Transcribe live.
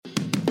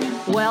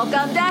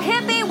Welcome to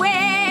Hippie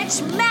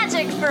Witch,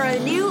 Magic for a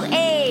New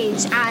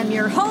Age. I'm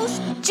your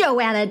host,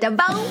 Joanna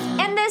DeVoe,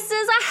 and this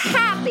is a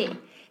happy,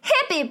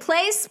 hippie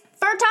place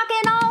for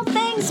talking all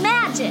things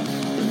magic,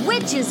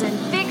 witches in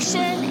fiction,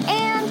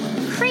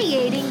 and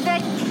creating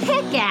the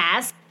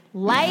kick-ass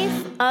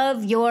life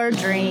of your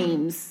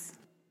dreams.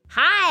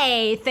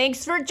 Hi,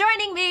 thanks for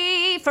joining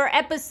me for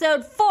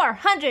episode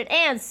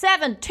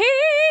 417.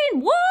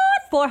 What?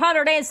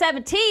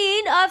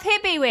 417 of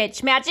Hippie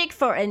Witch, Magic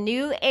for a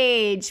New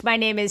Age. My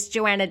name is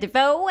Joanna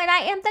DeVoe, and I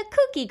am the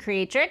kooky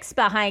creatrix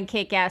behind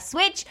Kick-Ass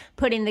Witch,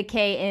 putting the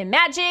K in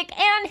magic,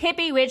 and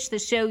Hippie Witch, the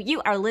show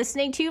you are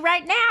listening to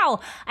right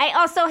now. I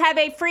also have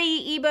a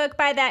free ebook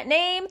by that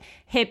name,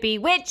 Hippie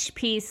Witch,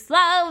 Peace,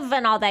 Love,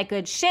 and all that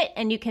good shit,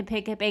 and you can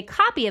pick up a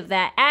copy of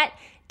that at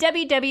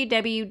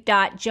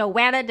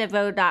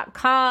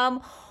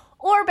www.joannadevoe.com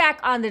or back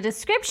on the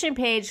description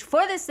page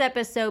for this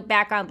episode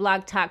back on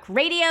Blog Talk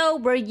Radio,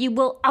 where you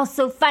will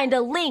also find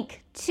a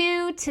link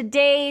to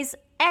today's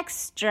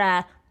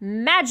extra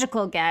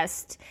magical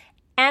guest,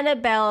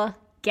 Annabel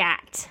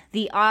Gat,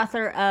 the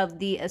author of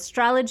the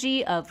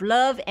Astrology of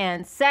Love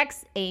and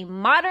Sex, a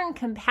modern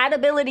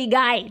compatibility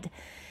guide.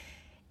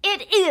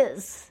 It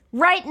is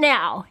right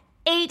now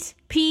 8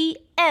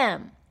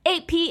 p.m.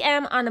 8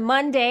 p.m. on a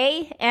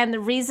Monday, and the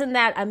reason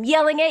that I'm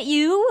yelling at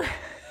you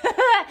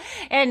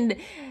and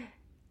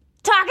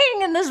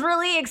talking in this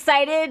really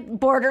excited,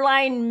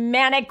 borderline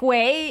manic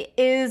way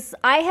is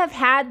I have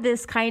had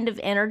this kind of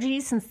energy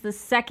since the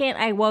second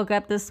I woke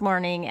up this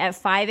morning at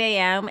 5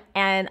 a.m.,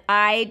 and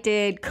I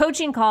did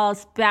coaching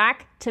calls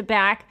back to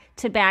back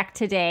to back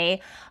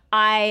today.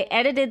 I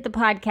edited the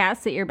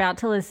podcast that you're about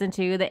to listen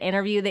to, the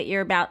interview that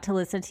you're about to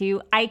listen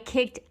to. I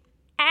kicked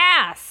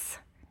ass.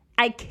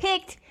 I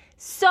kicked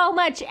so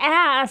much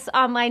ass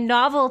on my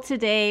novel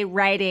today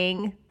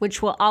writing,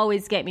 which will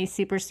always get me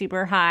super,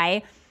 super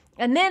high.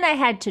 And then I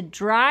had to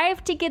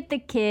drive to get the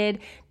kid,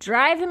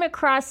 drive him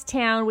across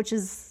town, which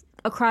is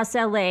across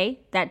LA.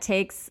 That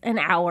takes an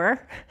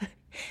hour.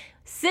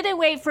 Sit and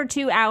wait for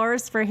 2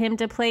 hours for him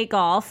to play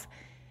golf.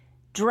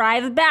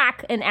 Drive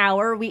back an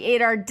hour. We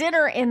ate our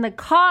dinner in the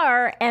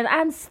car, and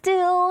I'm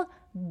still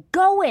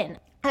going.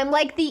 I'm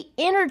like the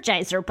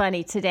Energizer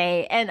Bunny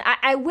today, and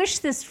I wish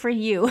this for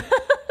you.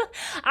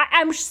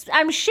 I'm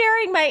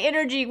sharing my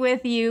energy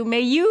with you.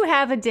 May you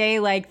have a day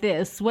like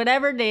this,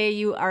 whatever day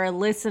you are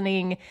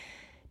listening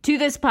to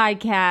this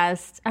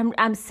podcast.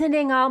 I'm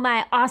sending all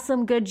my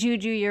awesome good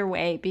juju your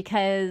way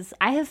because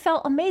I have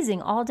felt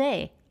amazing all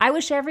day. I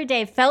wish every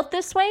day felt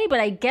this way, but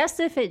I guess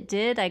if it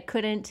did, I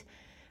couldn't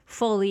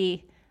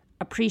fully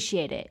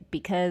appreciate it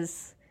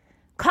because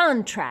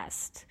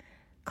contrast.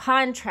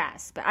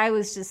 But I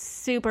was just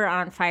super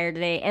on fire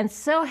today and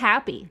so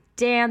happy,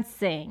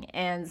 dancing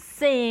and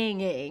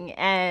singing,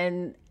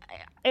 and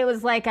it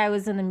was like I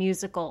was in a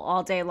musical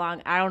all day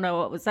long. I don't know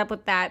what was up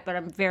with that, but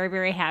I'm very,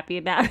 very happy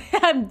about it.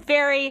 I'm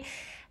very,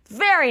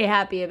 very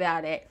happy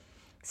about it.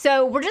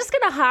 So we're just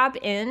going to hop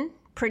in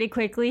pretty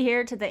quickly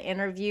here to the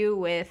interview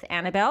with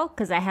Annabel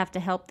because I have to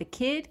help the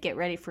kid get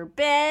ready for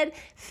bed,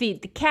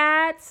 feed the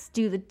cats,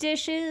 do the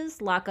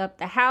dishes, lock up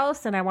the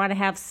house, and I want to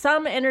have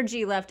some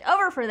energy left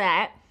over for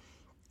that.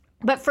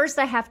 But first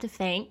I have to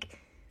thank.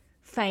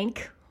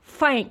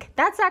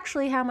 That's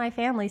actually how my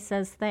family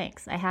says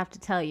thanks. I have to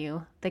tell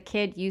you, the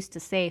kid used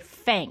to say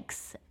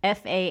thanks.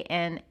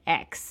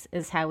 F-A-N-X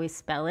is how we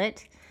spell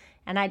it.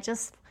 And I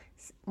just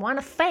want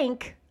to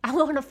thank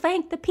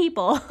the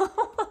people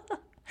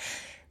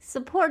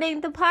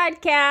supporting the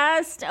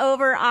podcast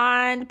over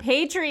on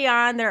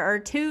Patreon. There are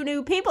 2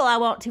 new people I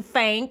want to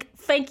thank.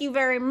 Thank you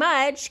very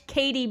much,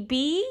 Katie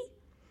B.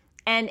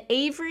 and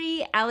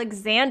Avery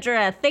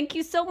Alexandra. Thank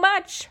you so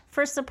much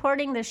for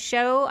supporting the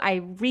show.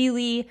 I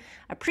really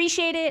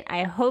appreciate it.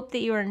 I hope that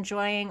you are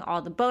enjoying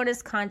all the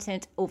bonus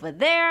content over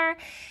there.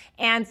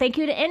 And thank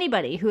you to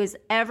anybody who has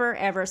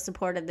ever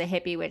supported the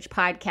Hippie Witch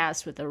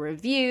podcast with a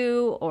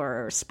review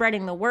or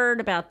spreading the word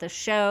about the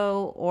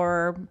show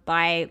or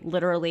by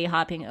literally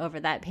hopping over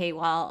that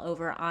paywall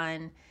over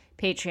on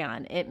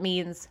Patreon. It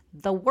means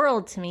the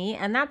world to me,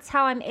 and that's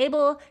how I'm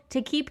able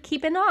to keep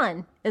keeping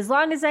on. As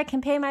long as I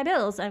can pay my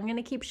bills, I'm going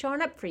to keep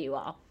showing up for you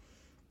all.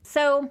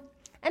 So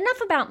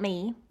enough about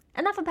me.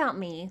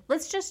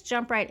 Let's just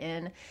jump right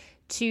in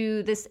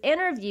to this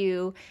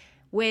interview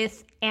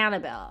with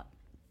Annabel.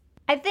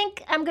 I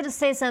think I'm going to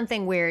say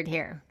something weird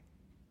here.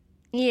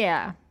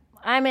 Yeah,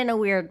 I'm in a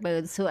weird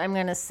mood, so I'm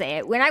going to say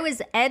it. When I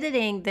was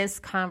editing this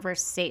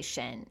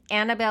conversation,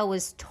 Annabel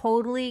was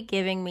totally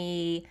giving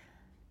me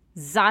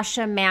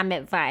Zasha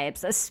Mamet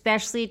vibes,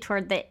 especially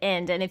toward the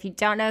end. And if you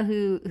don't know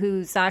who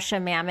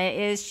Zasha Mamet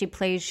is, she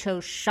plays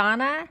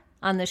Shoshana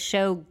on the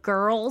show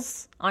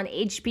Girls on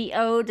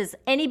HBO. Does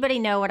anybody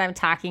know what I'm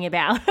talking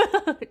about?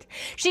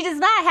 She does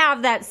not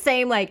have that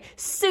same like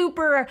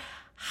super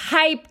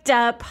hyped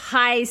up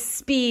high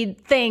speed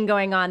thing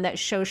going on that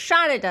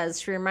Shoshana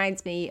does. She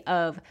reminds me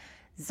of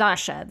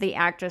Zasha, the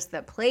actress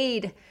that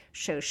played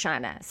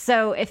Shoshana.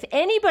 So if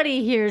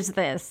anybody hears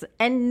this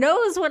and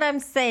knows what I'm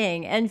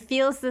saying and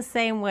feels the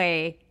same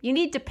way, you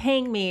need to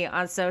ping me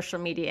on social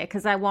media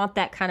because I want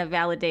that kind of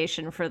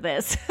validation for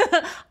this.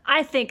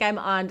 I think I'm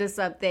onto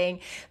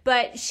something.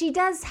 But she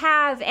does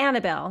have,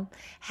 Annabel,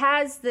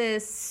 has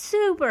this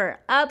super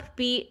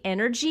upbeat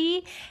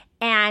energy,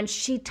 and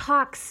she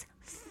talks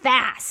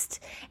fast.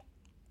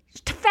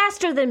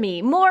 Faster than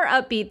me, more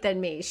upbeat than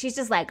me. She's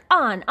just like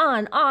on.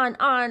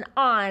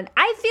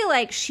 I feel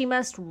like she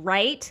must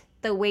write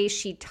the way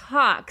she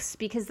talks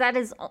because that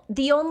is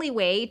the only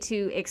way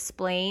to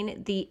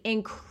explain the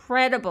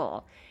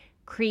incredible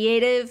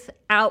creative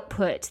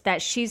output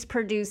that she's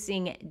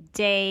producing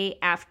day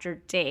after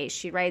day.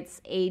 She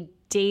writes a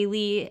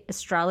daily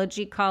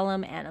astrology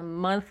column and a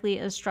monthly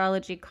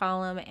astrology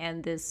column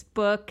and this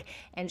book,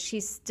 and she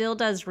still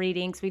does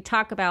readings. We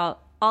talk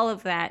about all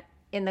of that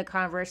in the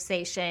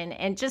conversation,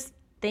 and just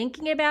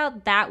thinking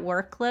about that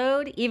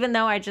workload, even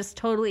though I just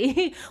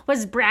totally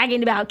was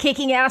bragging about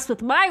kicking ass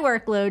with my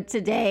workload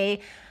today,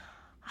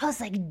 I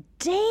was like,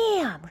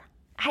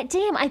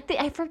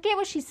 I forget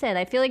what she said.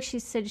 I feel like she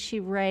said she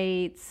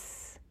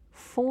writes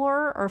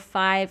 4 or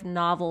 5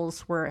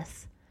 novels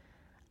worth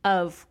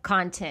of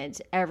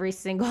content every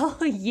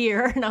single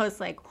year. And I was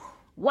like,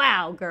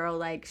 wow, girl,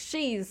 like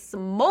she's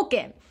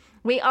smoking.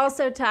 We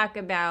also talk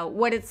about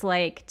what it's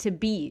like to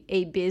be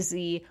a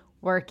busy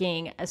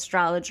working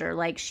astrologer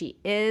like she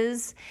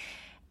is,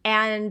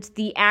 and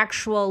the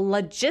actual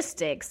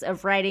logistics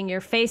of writing your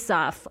face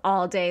off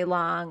all day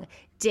long,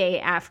 day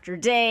after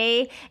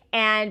day.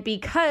 And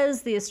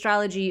because the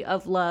Astrology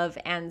of Love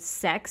and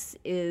Sex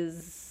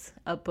is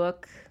a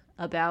book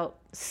about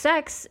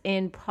sex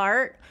in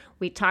part,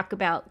 we talk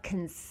about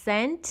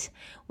consent,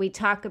 we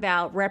talk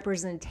about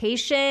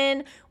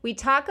representation, we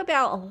talk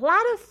about a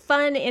lot of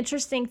fun,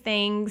 interesting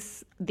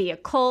things, the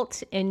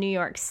occult in New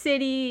York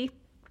City,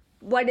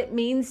 what it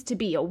means to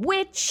be a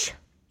witch.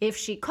 If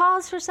she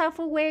calls herself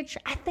a witch,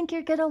 I think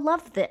you're going to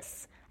love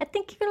this.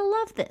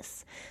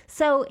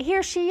 So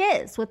here she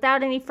is.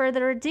 Without any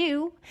further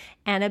ado,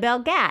 Annabel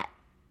Gat.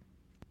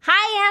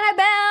 Hi,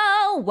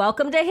 Annabel.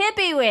 Welcome to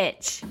Hippie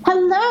Witch.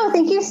 Hello.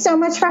 Thank you so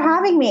much for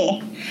having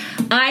me.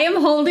 I am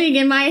holding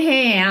in my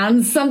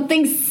hands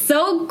something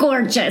so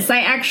gorgeous. I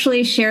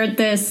actually shared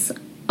this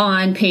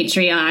on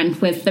Patreon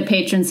with the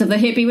patrons of the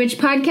Hippie Witch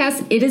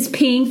podcast. It is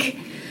pink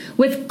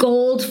with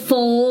gold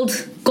foil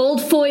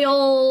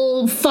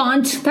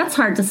font. That's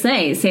hard to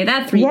say. Say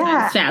that 3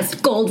 times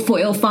fast. Gold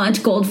foil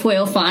font.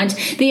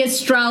 The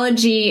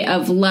Astrology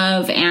of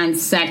Love and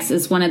Sex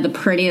is one of the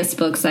prettiest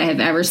books I have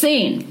ever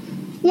seen.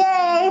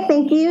 Yay!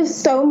 Thank you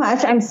so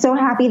much. I'm so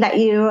happy that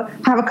you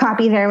have a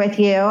copy there with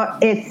you.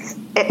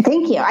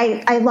 Thank you.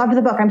 I love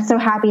the book. I'm so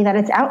happy that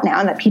it's out now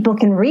and that people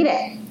can read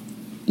it.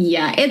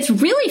 Yeah, it's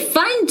really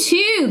fun,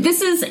 too.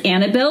 This is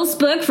Annabel's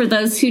book, for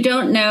those who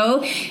don't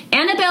know.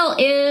 Annabel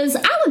is,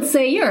 I would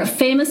say, you're a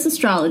famous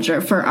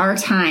astrologer for our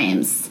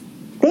times.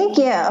 Thank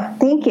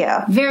you.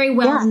 Very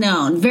well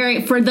known.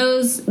 For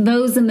those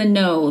in the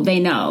know, they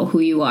know who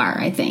you are,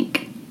 I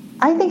think.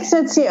 I think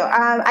so, too.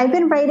 I've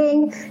been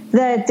writing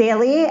the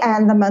daily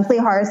and the monthly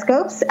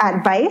horoscopes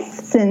at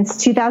Vice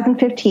since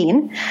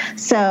 2015.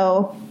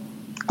 So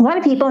a lot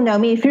of people know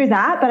me through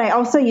that, but I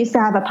also used to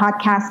have a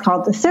podcast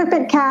called The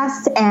Serpent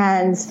Cast,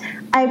 and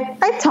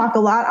I talk a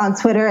lot on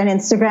Twitter and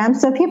Instagram,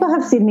 so people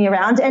have seen me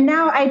around. And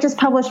now I just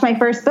published my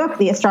first book,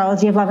 The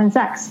Astrology of Love and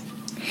Sex.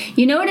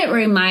 You know what it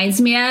reminds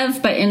me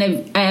of, but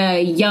in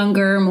a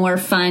younger, more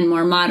fun,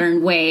 more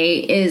modern way,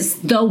 is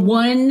the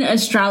one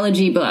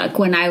astrology book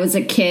when I was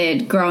a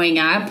kid growing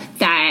up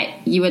that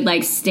you would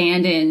like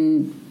stand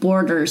in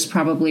Borders,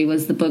 probably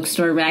was the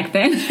bookstore back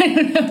then. I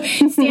don't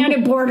know. Stand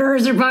at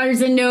Borders or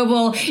Barnes and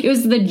Noble. It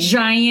was the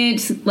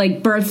giant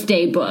like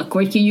birthday book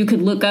where you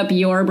could look up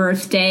your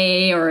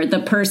birthday or the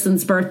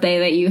person's birthday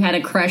that you had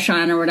a crush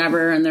on or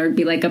whatever, and there'd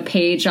be like a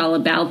page all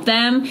about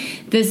them.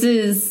 This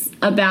is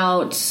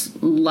about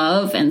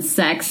love and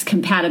sex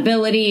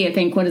compatibility. I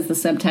think, what is the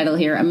subtitle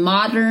here? A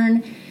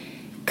modern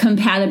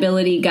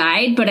compatibility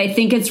guide. But I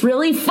think it's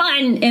really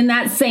fun in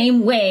that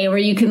same way where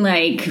you can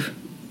like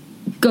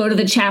go to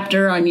the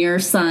chapter on your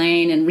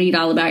sign and read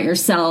all about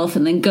yourself,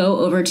 and then go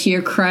over to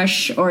your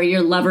crush or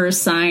your lover's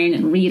sign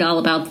and read all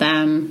about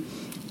them.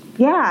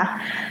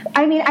 Yeah.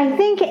 I mean, I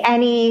think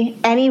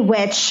any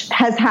witch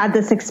has had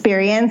this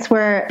experience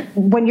where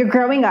when you're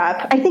growing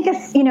up, I think,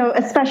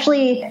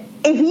 especially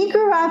if you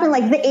grew up in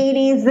like the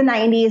 80s, the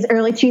 90s,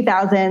 early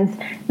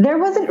 2000s, there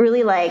wasn't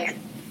really like,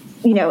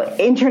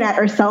 internet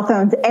or cell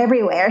phones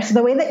everywhere. So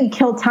the way that you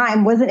kill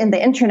time wasn't in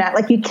the internet.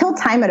 Like you kill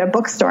time at a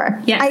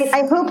bookstore. Yes.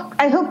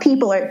 I hope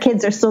people or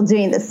kids are still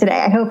doing this today.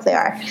 I hope they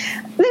are.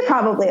 They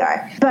probably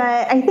are.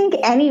 But I think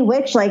any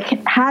witch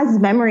like has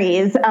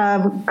memories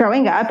of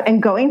growing up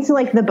and going to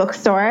like the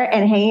bookstore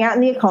and hanging out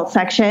in the occult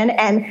section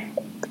and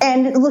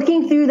and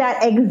looking through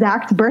that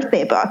exact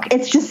birthday book.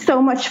 It's just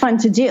so much fun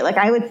to do. Like,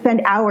 I would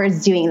spend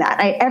hours doing that.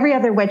 Every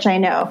other witch I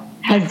know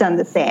has done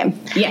the same.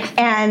 Yeah.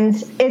 And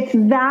it's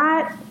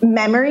that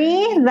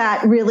memory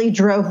that really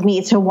drove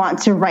me to want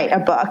to write a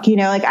book. You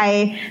know, like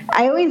I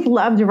always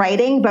loved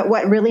writing, but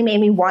what really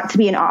made me want to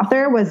be an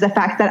author was the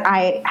fact that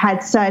I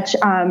had such,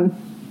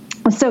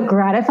 it was so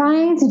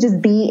gratifying to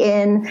just be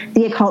in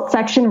the occult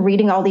section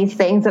reading all these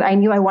things that I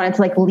knew I wanted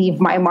to like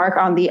leave my mark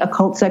on the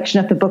occult section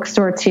of the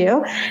bookstore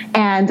too.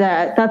 And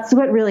that's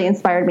what really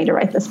inspired me to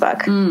write this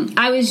book.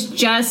 I was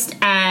just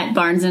at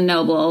Barnes &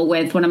 Noble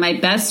with one of my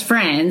best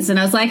friends, and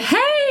I was like,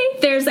 hey,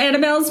 there's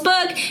Annabelle's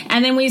book.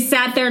 And then we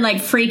sat there like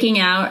freaking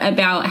out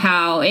about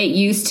how it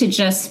used to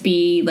just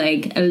be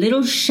like a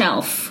little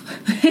shelf.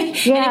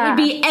 Yeah. And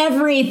it would be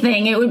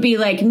everything. It would be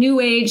like New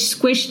Age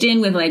squished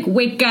in with like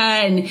Wicca,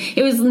 and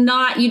it was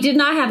not, you did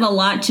not have a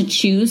lot to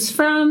choose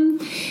from.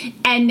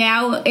 And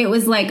now it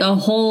was like a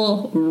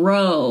whole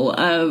row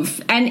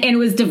of, and it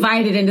was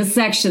divided into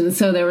sections.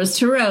 So there was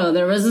tarot,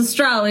 there was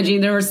astrology,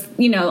 there was,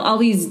 you know, all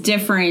these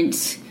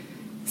different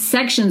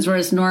sections,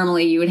 whereas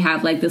normally you would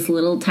have like this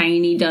little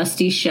tiny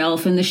dusty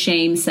shelf in the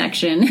shame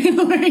section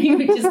where you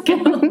would just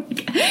go.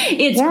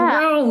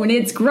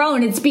 It's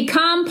grown. It's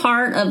become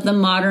part of the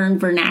modern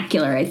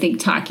vernacular, I think,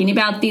 talking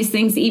about these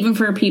things, even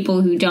for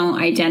people who don't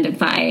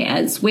identify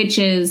as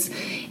witches.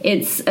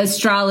 It's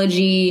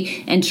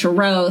astrology and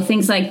tarot,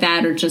 things like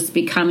that are just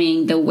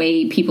becoming the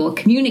way people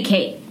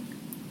communicate.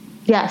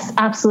 Yes,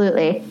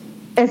 absolutely.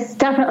 It's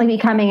definitely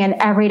becoming an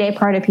everyday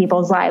part of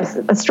people's lives.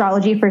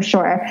 Astrology, for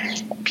sure.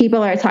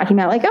 People are talking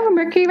about like, oh,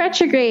 Mercury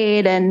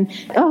retrograde, and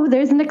oh,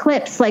 there's an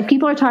eclipse. Like,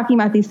 people are talking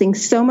about these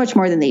things so much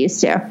more than they used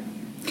to.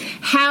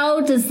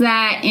 How does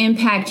that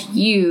impact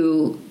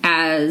you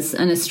as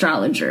an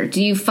astrologer?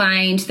 Do you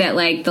find that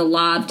like the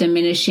law of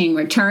diminishing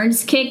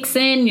returns kicks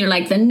in? You're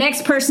like, the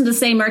next person to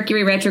say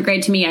Mercury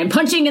retrograde to me, I'm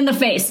punching in the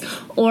face.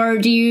 Or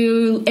do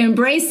you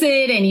embrace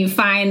it and you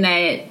find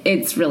that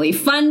it's really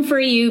fun for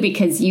you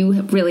because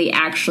you really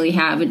actually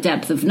have a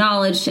depth of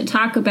knowledge to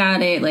talk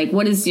about it? Like,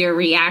 what is your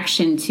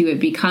reaction to it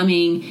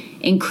becoming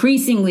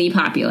increasingly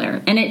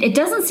popular? And it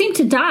doesn't seem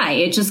to die.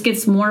 It just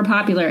gets more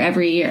popular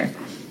every year.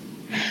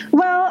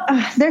 Well,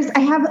 I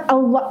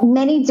have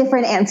many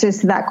different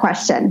answers to that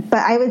question, but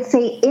I would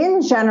say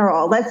in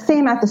general, let's say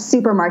I'm at the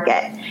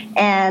supermarket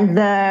and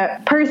the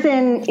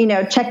person, you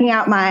know, checking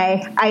out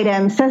my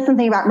item says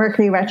something about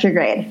Mercury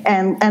retrograde.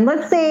 And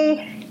let's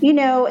say, you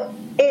know,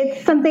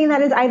 it's something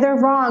that is either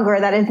wrong or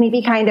that is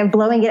maybe kind of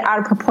blowing it out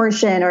of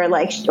proportion,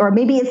 or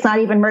maybe it's not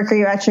even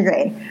Mercury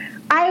retrograde.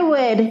 I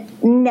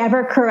would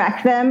never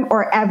correct them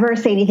or ever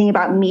say anything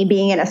about me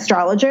being an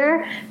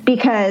astrologer,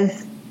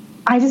 because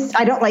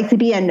I don't like to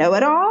be a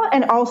know-it-all.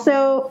 And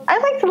also I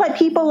like to let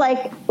people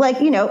like,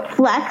 you know,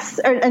 flex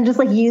and just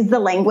like use the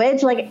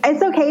language. Like,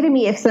 it's okay to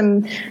me if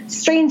some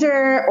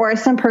stranger or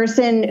some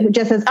person who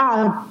just says,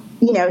 oh,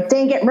 you know,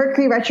 dang it,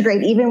 Mercury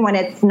retrograde, even when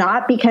it's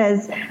not,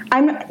 because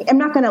I'm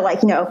not going to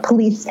like, you know,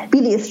 be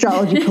the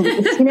astrology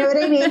police. You know what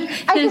I mean?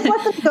 I just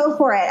let them go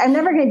for it. I'm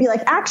never going to be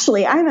like,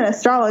 actually, I'm an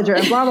astrologer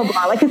and blah, blah,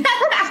 blah. Like, it's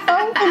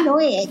so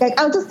annoying. Like,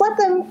 I'll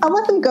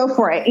let them go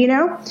for it, you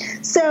know?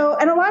 So,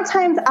 and a lot of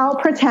times I'll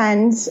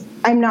pretend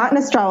I'm not an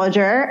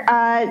astrologer,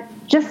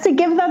 just to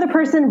give the other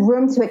person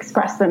room to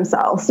express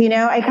themselves. You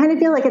know, I kind of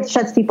feel like it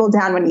shuts people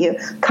down when you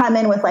come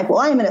in with like, well,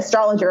 I'm an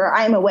astrologer or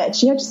I'm a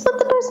witch. You know, just let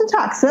the person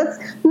talk. So that's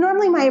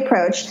normally my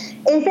approach.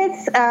 If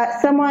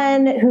it's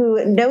someone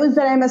who knows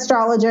that I'm an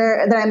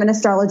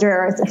astrologer,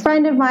 or it's a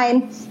friend of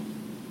mine,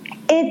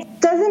 it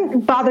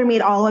doesn't bother me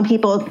at all when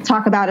people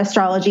talk about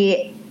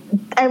astrology.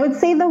 I would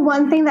say the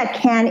one thing that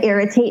can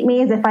irritate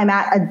me is if I'm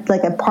at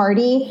a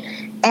party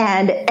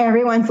and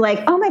everyone's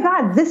like, oh my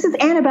God, this is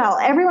Annabelle.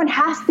 Everyone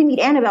has to meet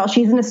Annabelle.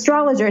 She's an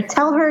astrologer.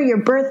 Tell her your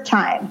birth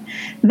time.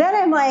 Then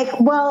I'm like,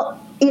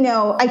 well, you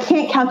know, I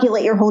can't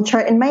calculate your whole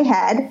chart in my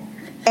head.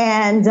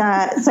 And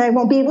so I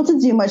won't be able to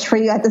do much for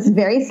you at this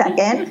very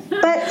second.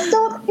 But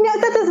still, you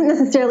know, that doesn't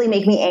necessarily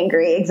make me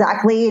angry.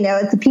 Exactly. You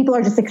know, people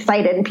are just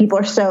excited and people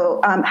are so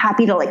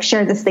happy to like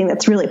share this thing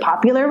that's really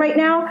popular right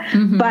now.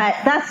 Mm-hmm. But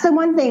that's the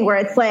one thing where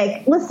it's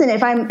like, listen,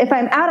 if I'm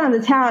out on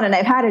the town and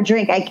I've had a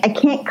drink, I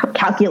can't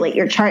calculate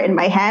your chart in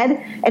my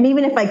head. And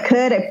even if I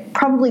could, I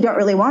probably don't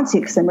really want to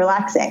because I'm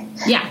relaxing.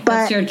 Yeah,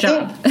 that's your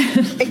job.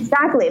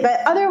 Exactly. But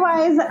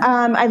otherwise,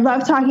 I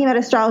love talking about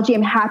astrology.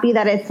 I'm happy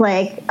that it's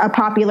like a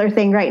popular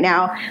thing right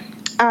now.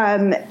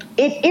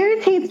 It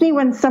irritates me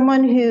when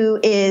someone who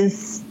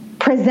is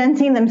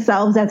presenting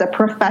themselves as a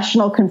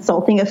professional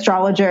consulting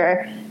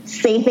astrologer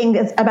say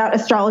things about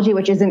astrology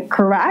which isn't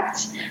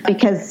correct,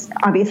 because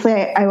obviously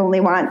I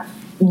only want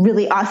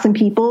really awesome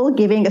people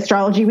giving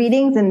astrology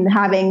readings and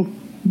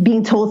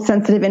being told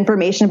sensitive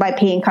information by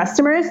paying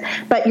customers.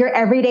 But your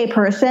everyday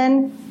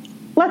person,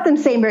 let them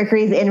say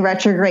Mercury's in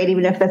retrograde,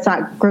 even if that's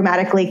not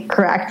grammatically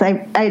correct.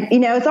 You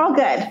know, it's all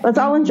good. Let's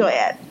all enjoy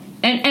it.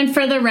 And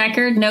for the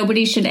record,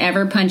 nobody should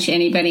ever punch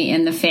anybody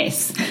in the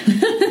face.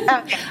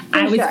 Okay,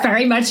 I was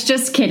very much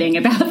just kidding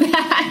about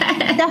that.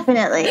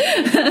 Definitely.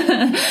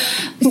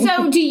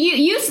 So do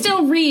you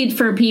still read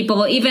for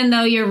people, even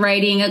though you're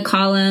writing a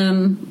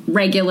column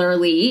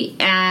regularly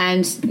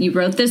and you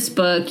wrote this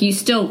book, you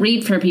still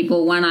read for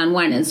people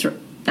one-on-one,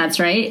 that's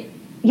right?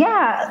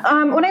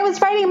 Yeah. When I was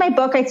writing my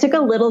book, I took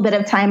a little bit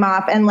of time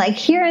off, and like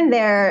here and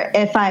there,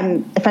 if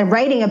I'm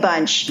writing a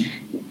bunch,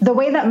 the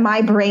way that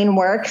my brain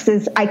works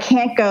is I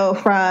can't go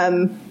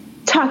from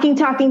talking,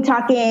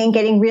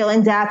 getting real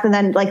in depth, and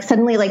then like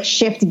suddenly like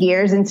shift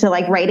gears into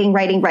like writing.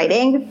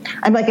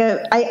 I'm like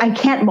I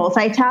can't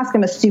multitask.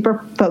 I'm a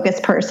super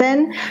focused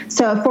person.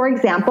 So for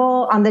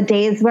example, on the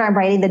days where I'm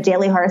writing the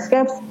daily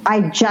horoscopes,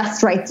 I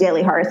just write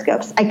daily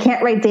horoscopes. I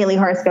can't write daily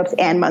horoscopes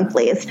and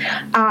monthlies.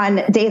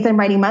 On days I'm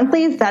writing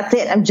monthlies, that's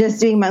it. I'm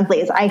just doing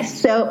monthlies.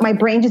 My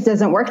brain just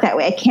doesn't work that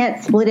way. I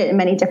can't split it in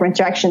many different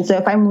directions. So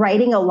if I'm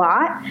writing a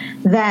lot,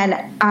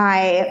 then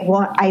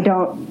I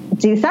don't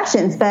do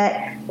sessions. But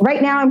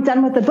right now I'm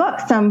done with the book,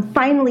 so I'm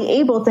finally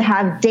able to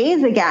have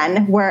days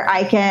again where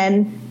I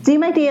can do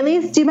my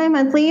dailies, do my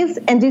monthlies,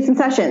 and do some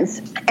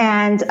sessions.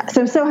 And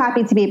so I'm so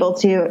happy to be able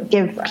to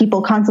give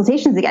people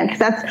consultations again, because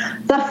that's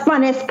the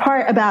funnest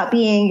part about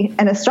being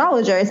an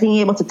astrologer, is being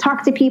able to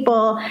talk to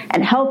people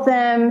and help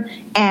them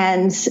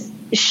and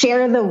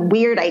share the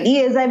weird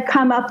ideas I've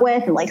come up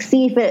with and like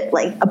see if it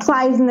like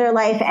applies in their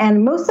life.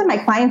 And most of my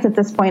clients at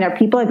this point are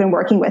people I've been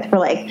working with for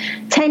like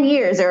 10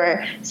 years,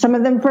 or some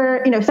of them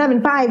for,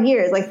 5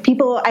 years, like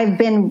people I've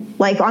been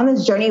like on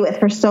this journey with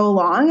for so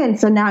long. And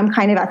so now I'm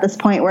kind of at this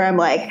point where I'm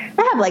like,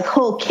 I have like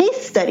whole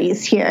case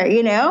studies here,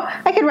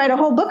 I could write a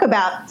whole book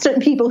about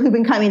certain people who've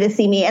been coming to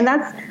see me. And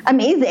that's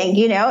amazing.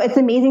 It's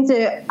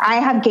amazing I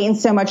have gained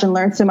so much and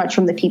learned so much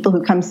from the people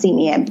who come see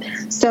me.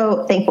 I'm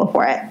so thankful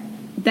for it.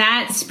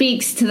 That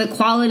speaks to the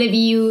quality of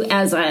you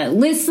as a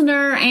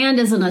listener and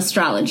as an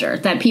astrologer,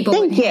 that people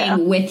would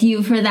hang with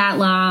you for that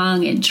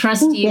long and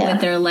trust you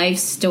with their life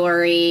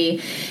story.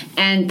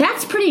 And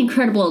that's pretty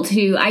incredible,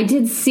 too. I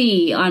did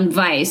see on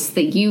Vice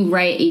that you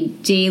write a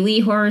daily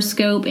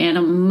horoscope and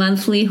a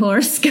monthly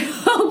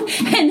horoscope,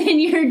 and then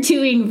you're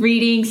doing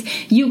readings.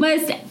 You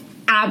must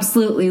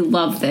absolutely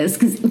love this,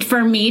 because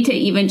for me to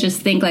even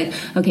just think like,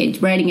 okay,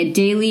 writing a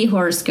daily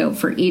horoscope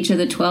for each of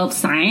the 12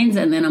 signs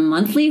and then a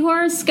monthly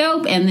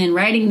horoscope and then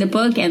writing the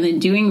book and then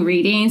doing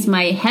readings,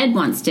 my head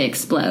wants to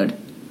explode.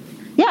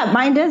 Yeah,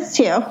 mine does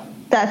too.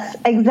 That's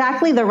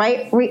exactly the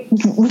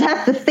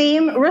that's the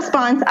same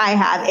response I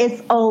have.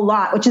 It's a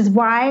lot, which is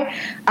why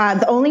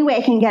the only way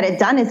I can get it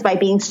done is by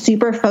being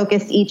super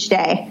focused each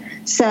day.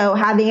 So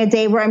having a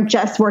day where I'm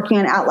just working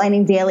on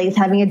outlining dailies,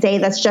 having a day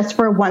that's just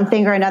for one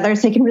thing or another,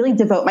 so I can really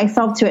devote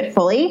myself to it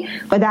fully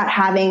without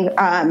having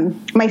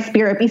my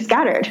spirit be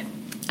scattered.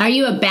 Are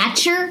you a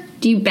batcher?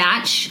 Do you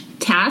batch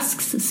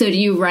tasks? So do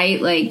you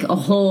write like a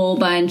whole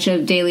bunch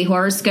of daily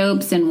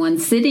horoscopes in one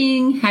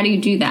sitting? How do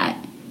you do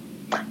that?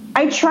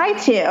 I try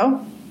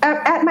to.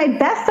 At my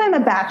best, I'm a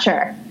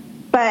batcher,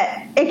 but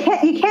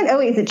you can't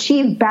always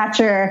achieve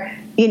batcher,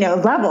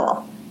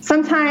 level.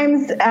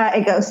 Sometimes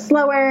it goes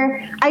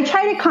slower. I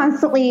try to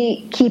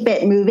constantly keep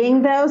it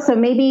moving, though. So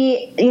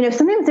maybe,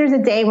 sometimes there's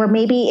a day where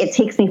maybe it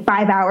takes me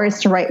 5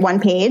 hours to write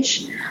one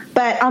page,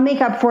 but I'll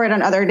make up for it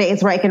on other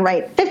days where I can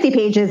write 50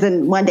 pages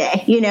in one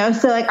day,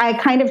 So like I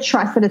kind of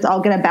trust that it's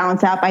all going to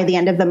balance out by the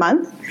end of the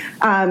month.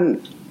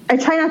 I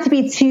try not to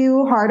be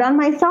too hard on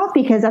myself,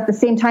 because at the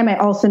same time, I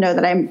also know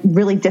that I'm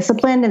really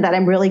disciplined and that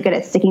I'm really good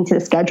at sticking to the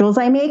schedules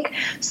I make.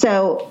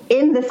 So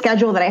in the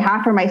schedule that I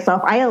have for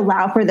myself, I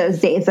allow for those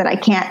days that I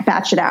can't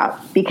batch it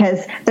out,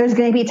 because there's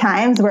going to be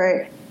times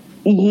where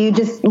you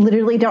just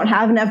literally don't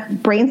have enough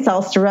brain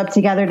cells to rub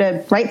together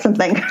to write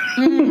something.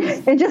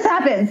 Mm-hmm. It just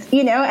happens,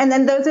 and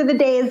then those are the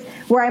days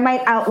where I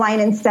might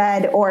outline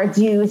instead or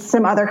do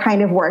some other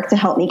kind of work to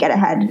help me get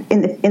ahead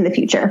in the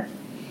future.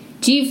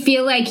 Do you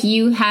feel like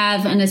you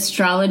have an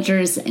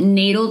astrologer's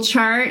natal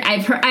chart?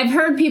 I've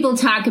heard people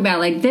talk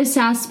about like this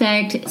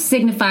aspect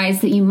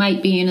signifies that you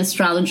might be an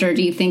astrologer.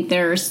 Do you think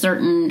there are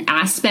certain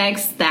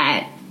aspects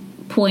that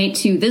point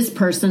to this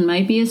person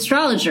might be an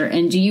astrologer?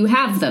 And do you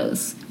have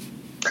those?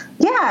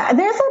 Yeah,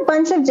 there's a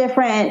bunch of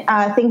different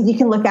things you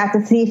can look at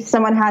to see if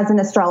someone has an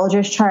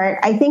astrologer's chart.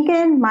 I think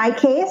in my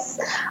case,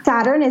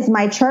 Saturn is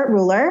my chart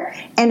ruler.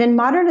 And in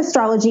modern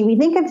astrology, we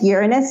think of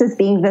Uranus as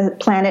being the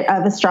planet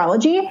of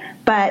astrology.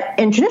 But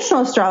in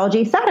traditional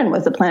astrology, Saturn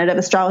was the planet of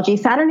astrology.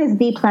 Saturn is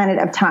the planet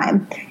of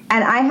time.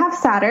 And I have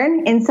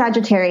Saturn in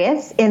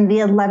Sagittarius in the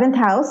 11th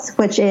house,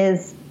 which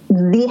is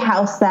the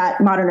house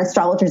that modern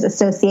astrologers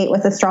associate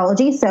with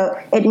astrology. So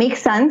it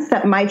makes sense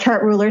that my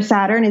chart ruler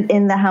Saturn is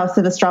in the house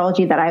of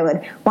astrology, that I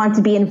would want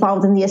to be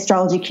involved in the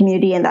astrology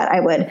community and that I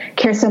would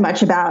care so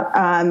much about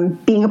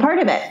being a part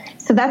of it.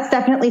 So that's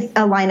definitely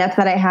a lineup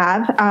that I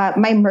have.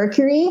 My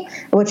Mercury,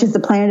 which is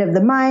the planet of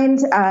the mind,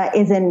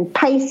 is in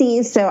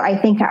Pisces. So I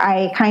think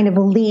I kind of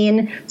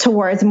lean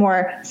towards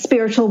more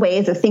spiritual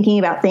ways of thinking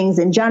about things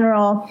in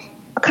general.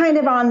 kind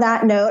of on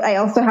that note, I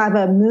also have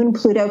a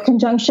Moon-Pluto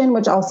conjunction,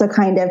 which also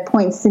kind of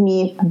points to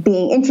me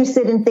being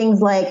interested in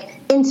things like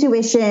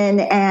intuition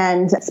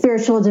and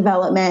spiritual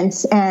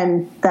development,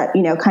 and that,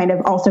 kind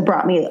of also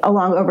brought me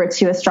along over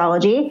to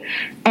astrology.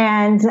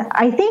 And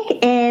I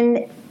think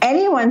in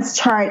anyone's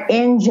chart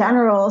in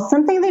general,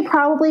 something they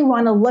probably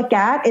want to look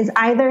at is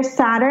either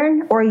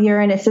Saturn or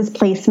Uranus's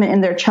placement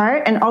in their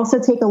chart, and also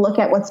take a look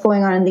at what's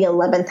going on in the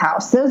 11th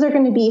house. Those are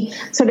going to be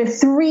sort of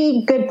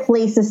 3 good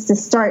places to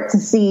start to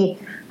see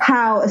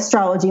how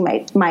astrology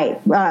might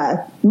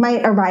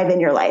arrive in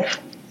your life.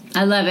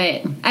 I love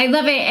it.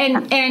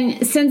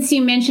 And since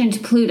you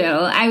mentioned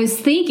Pluto, I was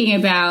thinking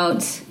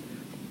about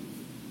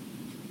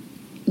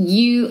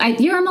you.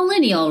 You're a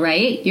millennial,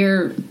 right?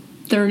 You're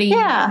 30,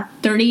 yeah,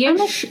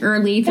 30-ish,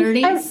 early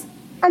 30s.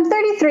 I'm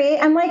 33.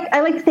 I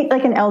like to think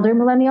like an elder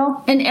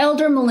millennial. An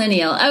elder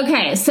millennial.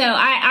 Okay, so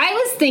I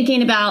was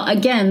thinking about,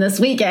 again, this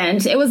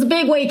weekend. It was a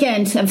big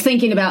weekend of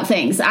thinking about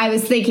things. I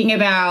was thinking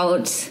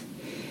about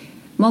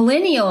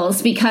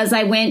millennials because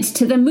I went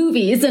to the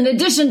movies in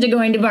addition to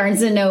going to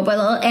Barnes & Noble,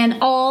 and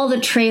all the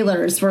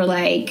trailers were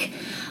like,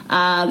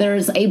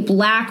 there's a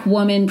black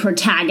woman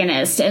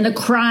protagonist and a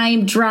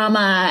crime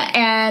drama,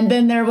 and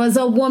then there was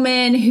a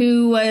woman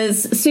who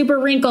was super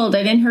wrinkled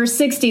and in her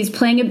 60s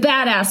playing a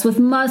badass with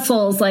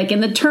muscles like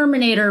in the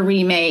Terminator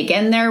remake,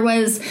 and there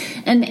was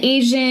an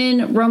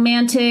Asian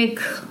romantic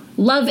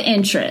love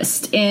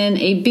interest in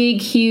a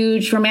big,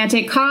 huge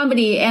romantic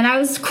comedy. And I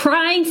was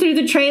crying through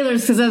the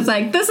trailers because I was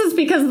like, this is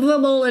because of the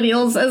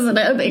millennials, isn't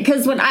it?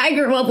 Because when I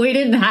grew up, we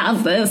didn't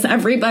have this.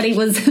 Everybody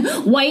was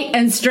white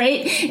and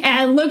straight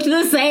and looked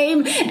the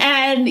same.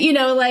 And,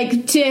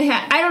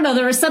 I don't know,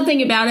 there was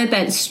something about it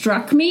that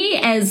struck me,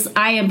 as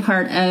I am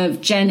part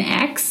of Gen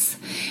X.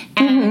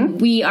 And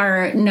we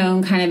are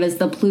known kind of as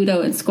the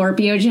Pluto and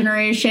Scorpio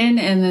generation,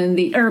 and then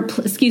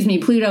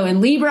Pluto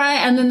and Libra,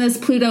 and then this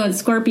Pluto and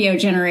Scorpio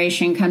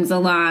generation comes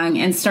along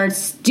and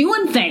starts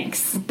doing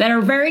things that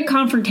are very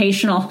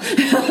confrontational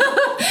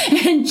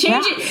and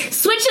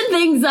switching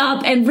things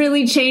up and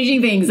really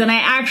changing things. And I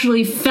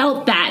actually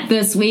felt that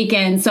this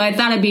weekend, so I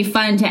thought it'd be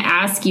fun to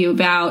ask you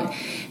about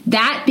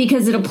that,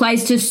 because it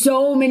applies to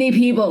so many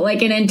people,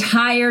 like an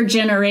entire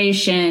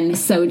generation.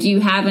 So do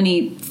you have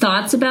any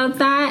thoughts about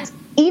that?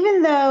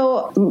 Even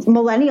though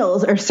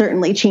millennials are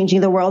certainly changing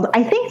the world,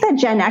 I think that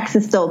Gen X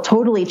is still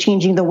totally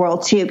changing the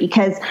world too,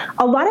 because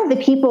a lot of the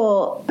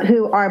people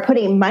who are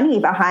putting money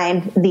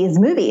behind these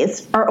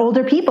movies are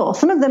older people.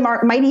 Some of them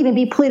might even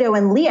be Pluto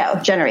and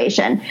Leo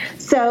generation.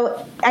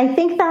 So I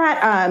think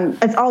that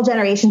it's all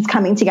generations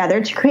coming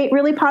together to create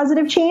really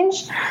positive change.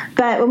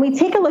 But when we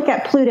take a look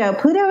at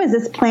Pluto is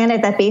this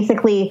planet that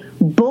basically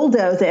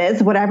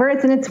bulldozes whatever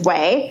is in its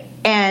way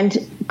and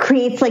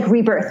creates like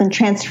rebirth and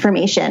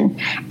transformation.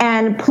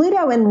 And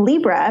Pluto in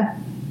Libra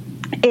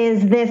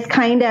is this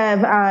kind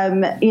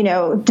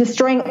of,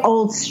 destroying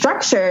old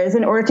structures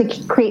in order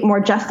to create more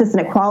justice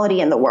and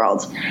equality in the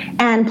world.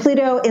 And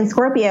Pluto in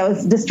Scorpio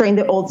is destroying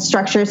the old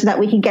structures so that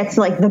we can get to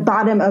like the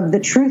bottom of the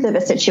truth of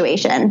a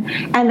situation.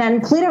 And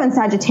then Pluto in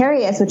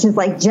Sagittarius, which is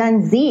like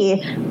Gen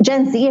Z,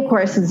 of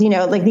course, is,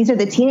 these are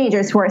the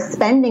teenagers who are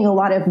spending a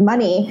lot of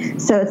money.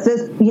 So it's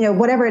this,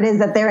 whatever it is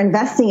that they're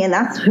investing in,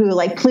 that's who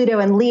like Pluto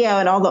and Leo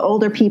and all the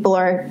older people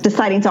are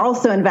deciding to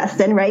also invest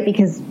in, right?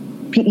 Because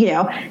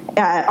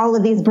all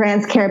of these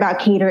brands care about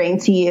catering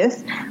to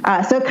youth.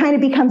 So it kind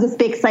of becomes this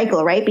big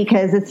cycle, right?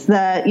 Because it's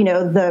the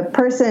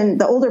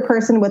older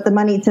person with the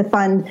money to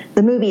fund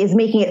the movie is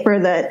making it for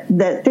the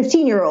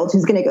 15-year-old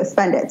who's going to go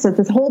spend it. So it's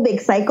this whole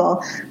big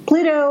cycle.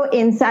 Pluto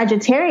in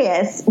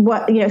Sagittarius,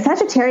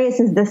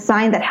 Sagittarius is this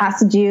sign that has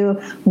to do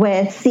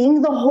with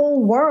seeing the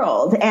whole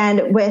world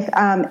and with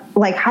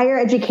like higher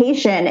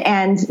education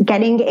and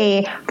getting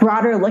a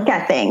broader look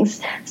at things.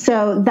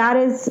 So that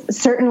is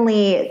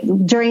certainly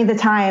during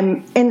the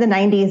time in the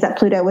 90s that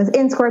Pluto was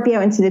in Scorpio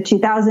into the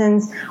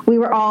 2000s. We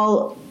were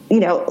all,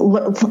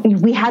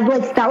 we had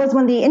that was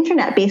when the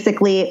internet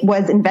basically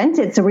was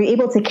invented. So we were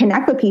able to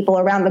connect with people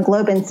around the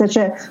globe in such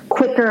a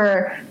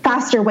quicker,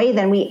 faster way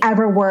than we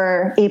ever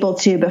were able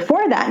to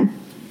before then.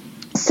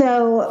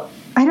 So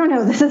I don't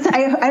know.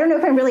 I don't know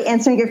if I'm really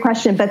answering your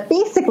question, but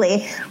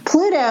basically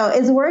Pluto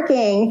is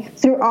working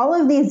through all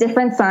of these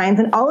different signs,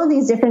 and all of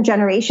these different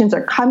generations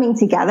are coming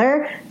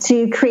together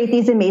to create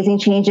these amazing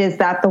changes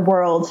that the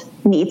world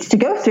needs to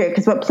go through.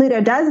 Because what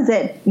Pluto does is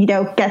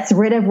it, gets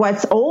rid of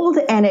what's old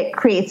and it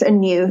creates a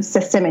new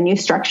system, a new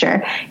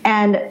structure.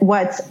 And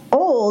what's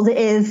old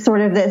is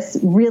sort of this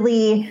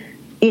really,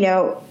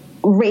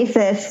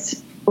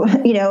 racist,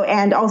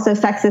 and also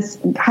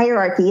sexist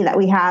hierarchy that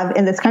we have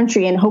in this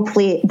country. And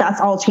hopefully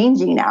that's all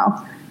changing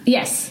now.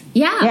 Yes.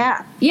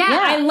 Yeah.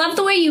 I love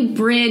the way you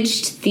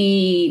bridged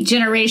the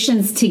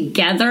generations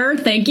together.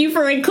 Thank you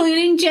for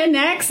including Gen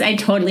X. I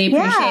totally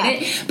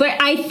appreciate it.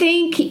 But I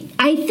think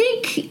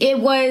it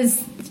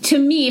was, to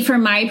me,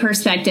 from my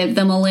perspective,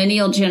 the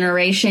millennial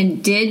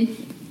generation did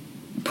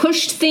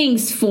pushed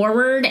things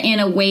forward in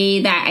a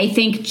way that I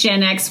think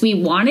Gen X, we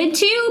wanted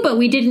to, but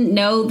we didn't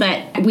know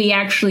that we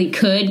actually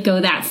could go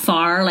that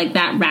far, like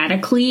that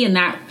radically and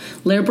that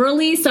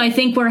liberally. So I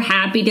think we're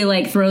happy to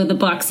like throw the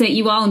bucks at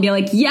you all and be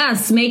like,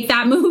 yes, make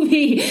that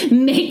movie,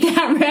 make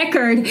that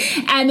record.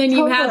 And then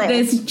you have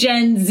this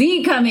Gen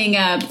Z coming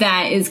up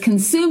that is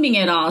consuming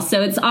it all.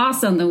 So it's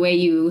awesome the way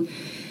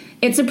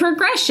it's a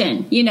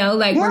progression, you know,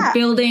 like we're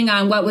building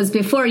on what was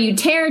before. You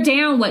tear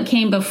down what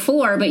came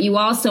before, but you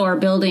also are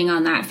building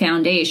on that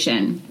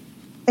foundation.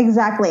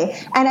 Exactly.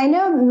 And I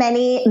know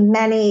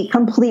many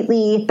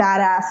completely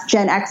badass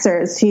Gen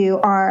Xers who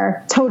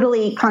are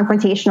totally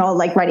confrontational,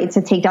 like ready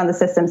to take down the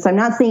system. So I'm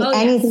not saying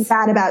anything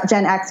bad about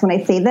Gen X when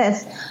I say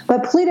this,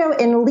 but Pluto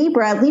in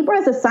Libra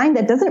is a sign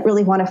that doesn't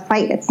really want to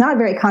fight. It's not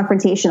very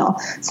confrontational.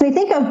 So we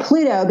think of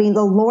Pluto being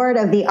the lord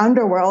of the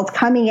underworld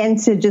coming in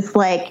to just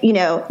like, you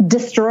know,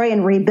 destroy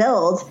and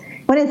rebuild.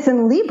 When it's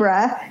in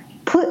Libra,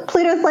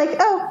 Pluto's like,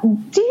 oh,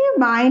 do you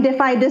mind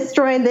if I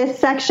destroy this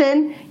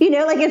section? You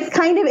know, like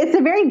it's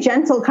a very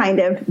gentle kind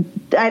of,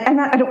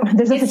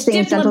 there's no such thing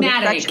as gentle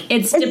destruction.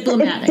 It's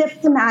diplomatic. It's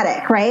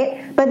diplomatic,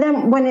 right? But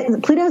then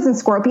when Pluto's in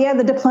Scorpio,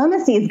 the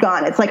diplomacy is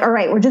gone. It's like, all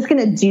right, we're just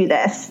going to do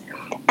this.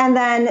 And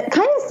then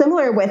kind of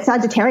similar with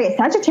Sagittarius.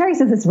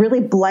 Sagittarius is this really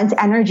blunt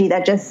energy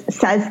that just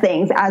says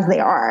things as they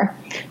are.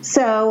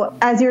 So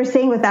as you were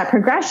saying with that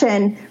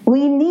progression,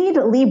 we need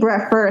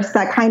Libra first,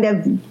 that kind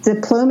of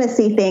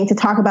diplomacy thing to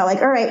talk about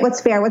like, all right, what's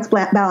fair, what's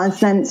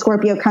balanced. Then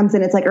Scorpio comes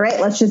in. It's like, all right,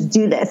 let's just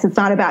do this. It's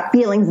not about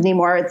feelings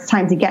anymore. It's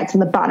time to get to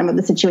the bottom of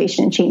the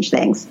situation and change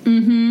things.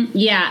 Mm-hmm.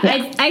 Yeah.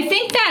 I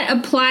think that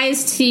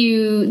applies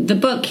to the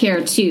book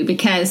here too,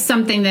 because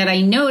something that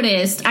I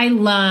noticed, I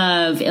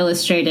love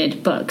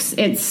illustrated books.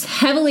 It's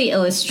heavily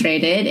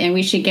illustrated, and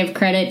we should give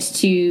credit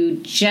to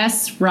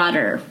Jess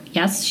Rotter.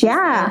 Yes?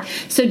 Yeah.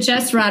 So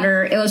Jess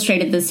Rotter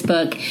illustrated this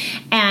book,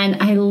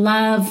 and I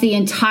love the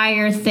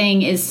entire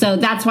thing. So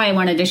that's why I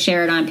wanted to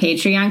share it on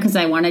Patreon, because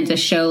I wanted to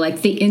show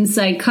like the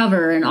inside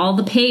cover and all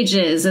the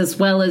pages as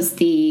well as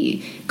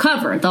the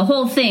cover. The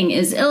whole thing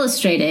is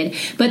illustrated,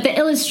 but the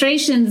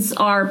illustrations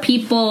are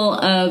people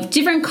of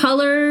different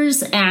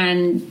colors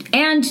and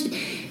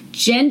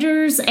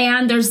genders,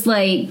 and there's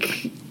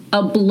like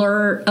a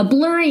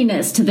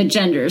blurriness to the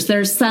genders.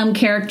 There's some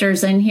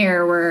characters in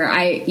here where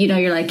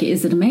you're like,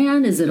 is it a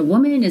man? Is it a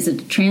woman? Is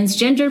it a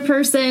transgender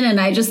person? And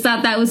I just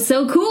thought that was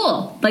so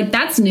cool. Like,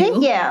 that's new.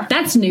 Thank you.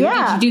 That's new.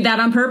 Yeah. Did you do that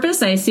on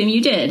purpose? I assume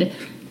you did.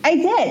 I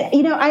did.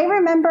 You know, I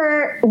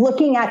remember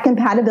looking at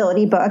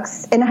compatibility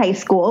books in high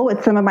school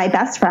with some of my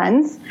best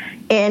friends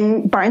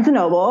in Barnes &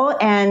 Noble,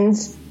 and,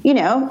 you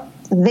know,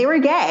 they were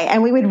gay,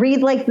 and we would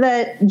read like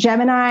the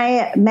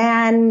Gemini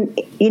man,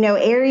 you know,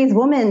 Aries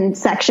woman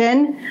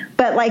section,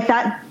 but like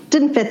that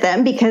didn't fit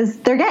them because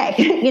they're gay.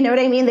 You know what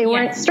I mean? They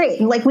weren't straight.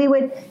 And, like, we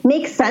would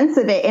make sense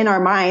of it in our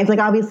minds. Like,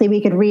 obviously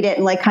we could read it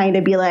and like kind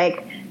of be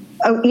like,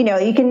 oh, you know,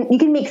 you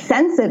can make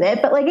sense of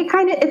it, but like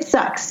it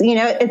sucks, you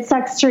know, it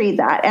sucks to read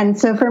that. And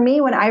so for me,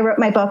 when I wrote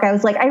my book, I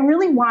was like, I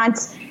really want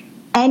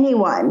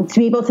anyone to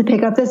be able to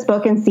pick up this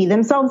book and see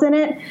themselves in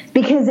it,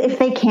 because if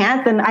they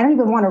can't, then I don't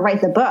even want to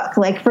write the book.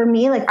 Like, for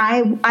me, like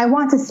I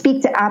want to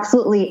speak to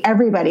absolutely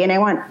everybody, and I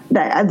want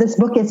that this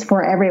book is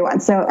for everyone.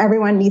 So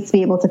everyone needs to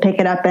be able to pick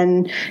it up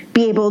and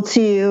be able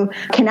to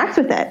connect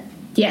with it.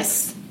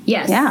 Yes.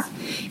 Yes. Yeah.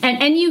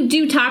 And you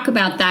do talk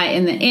about that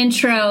in the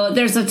intro.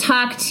 There's a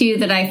talk too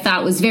that I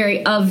thought was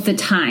very of the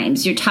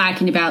times. You're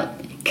talking about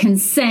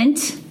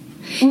consent.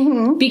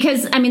 Mm-hmm.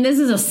 Because, I mean, this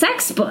is a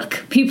sex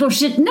book. People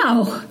should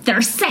know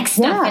there's sex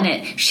stuff in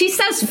it. She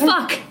says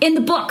fuck in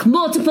the book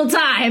multiple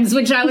times,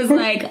 which I was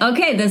like,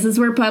 okay, this is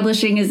where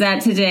publishing is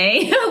at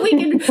today.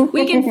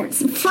 we can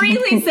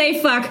freely say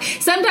fuck.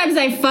 Sometimes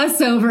I fuss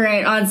over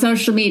it on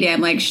social media.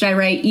 I'm like, should I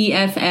write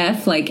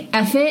EFF, like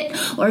F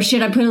it? Or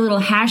should I put a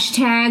little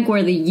hashtag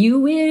where the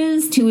U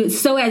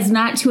is so as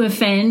not to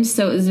offend?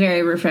 So it was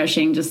very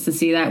refreshing just to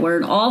see that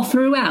word all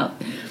throughout.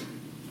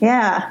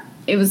 Yeah.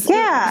 It was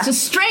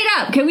just straight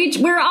up.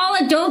 We're all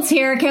adults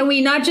here. Can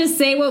we not just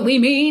say what we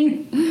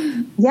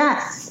mean?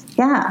 Yes.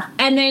 Yeah.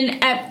 And then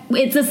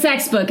it's a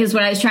sex book is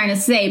what I was trying to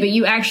say, but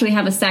you actually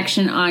have a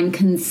section on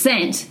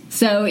consent.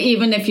 So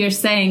even if you're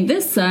saying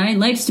this sign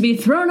likes to be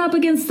thrown up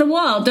against the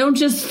wall, don't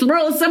just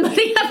throw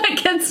somebody up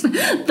against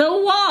the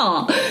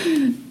wall.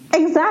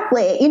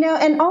 Exactly. You know,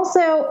 and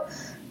also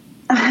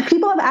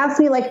people have asked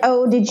me like,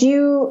 oh, did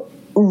you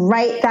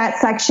write that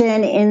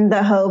section in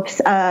the hopes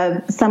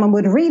of someone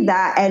would read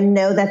that and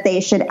know that they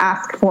should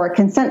ask for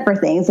consent for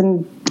things?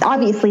 And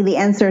obviously the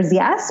answer is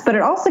yes, but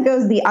it also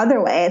goes the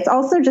other way. It's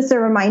also just a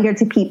reminder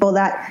to people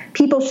that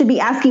people should be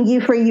asking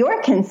you for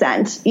your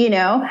consent, you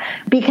know,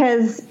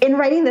 because in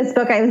writing this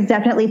book, I was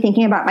definitely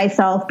thinking about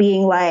myself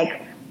being like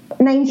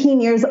 19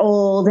 years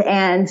old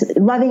and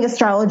loving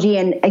astrology,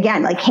 and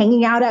again, like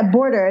hanging out at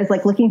Borders,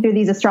 like looking through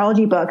these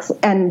astrology books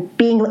and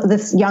being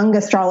this young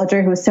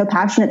astrologer who was so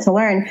passionate to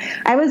learn.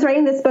 I was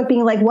writing this book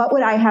being like, what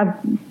would I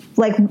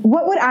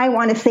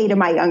want to say to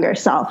my younger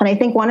self? And I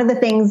think one of the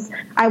things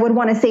I would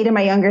want to say to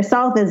my younger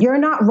self is, you're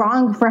not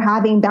wrong for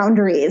having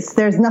boundaries.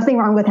 There's nothing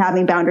wrong with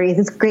having boundaries.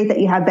 It's great that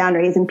you have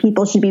boundaries, and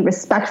people should be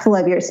respectful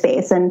of your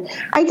space. And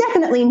I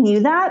definitely knew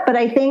that, but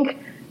I think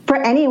for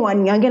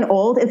anyone, young and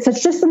old, it's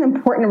just an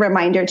important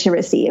reminder to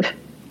receive.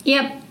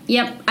 Yep.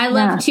 I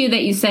love, too,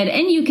 that you said,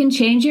 and you can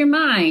change your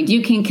mind.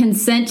 You can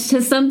consent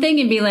to something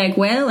and be like,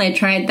 well, I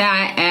tried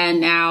that, and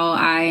now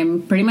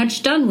I'm pretty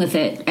much done with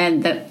it.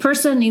 And the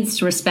person needs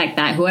to respect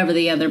that, whoever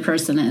the other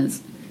person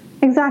is.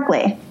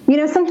 Exactly. You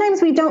know,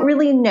 sometimes we don't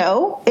really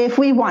know if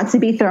we want to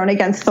be thrown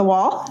against the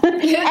wall.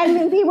 And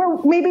maybe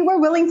we're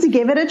willing to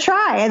give it a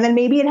try. And then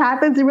maybe it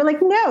happens and we're like,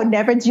 no,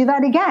 never do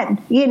that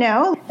again. You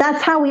know,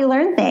 that's how we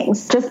learn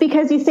things. Just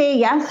because you say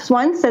yes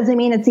once doesn't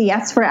mean it's a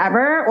yes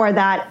forever, or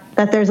that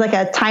there's like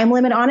a time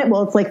limit on it.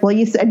 Well, it's like, well,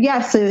 you said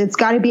yes, so it's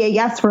got to be a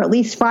yes for at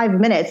least 5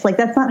 minutes. Like,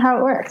 that's not how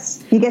it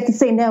works. You get to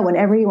say no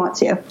whenever you want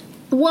to.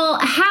 Well,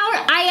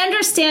 I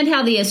understand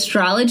how the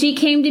astrology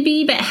came to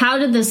be, but how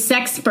did the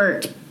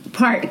sexpert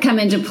part come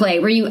into play?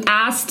 Were you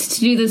asked to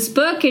do this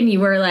book and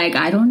you were like,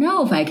 I don't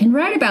know if I can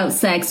write about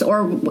sex,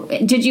 or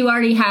did you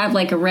already have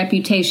like a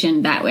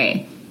reputation that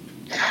way?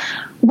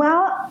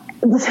 Well,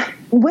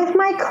 with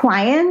my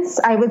clients,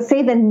 I would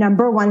say the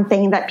number one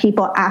thing that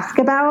people ask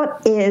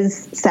about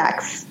is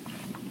sex.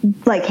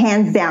 Like,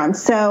 hands down.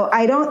 So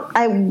I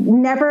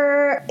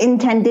never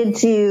intended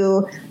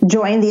to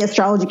join the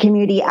astrology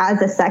community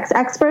as a sex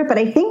expert, but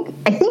I think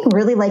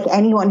really, like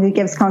anyone who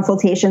gives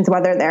consultations,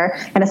 whether they're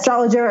an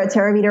astrologer, a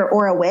tarot reader,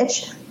 or a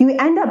witch, you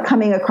end up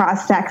coming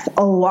across sex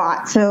a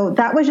lot. So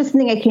that was just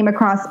something I came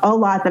across a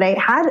lot that I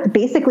had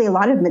basically a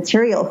lot of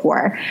material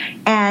for.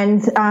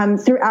 And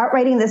throughout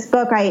writing this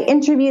book, I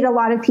interviewed a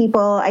lot of people.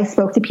 I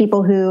spoke to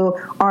people who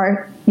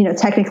are, you know,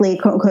 technically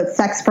quote unquote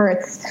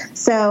sexperts.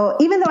 So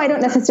even though I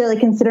don't necessarily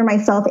consider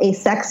myself a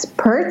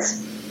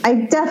sexpert, I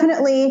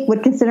definitely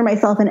would consider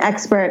myself an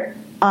expert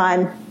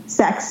on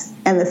sex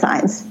and the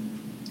signs.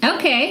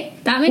 Okay.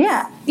 That makes,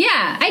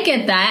 yeah, I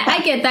get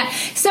that.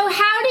 So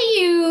how do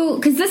you,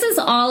 because this is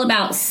all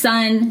about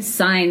sun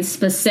signs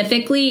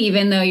specifically,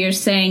 even though you're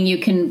saying you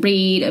can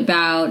read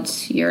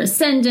about your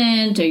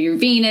ascendant or your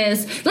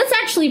Venus. Let's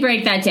actually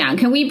break that down.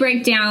 Can we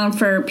break down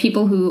for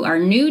people who are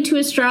new to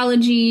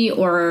astrology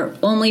or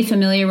only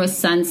familiar with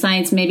sun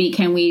signs? Maybe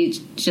can we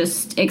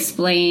just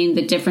explain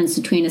the difference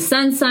between a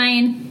sun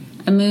sign,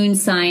 a moon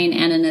sign,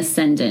 and an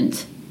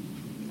ascendant?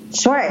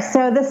 Sure.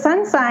 So the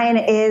sun sign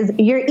is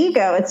your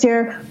ego. It's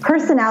your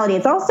personality.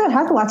 It also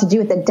has a lot to do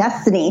with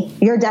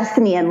your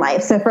destiny in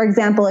life. So for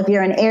example, if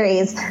you're an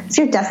Aries, it's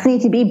your destiny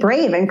to be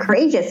brave and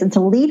courageous and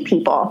to lead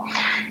people.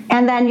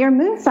 And then your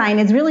moon sign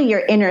is really your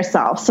inner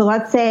self. So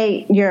let's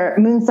say your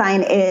moon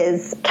sign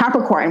is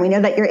Capricorn. We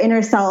know that your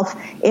inner self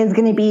is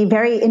going to be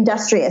very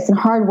industrious and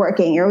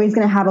hardworking. You're always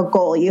going to have a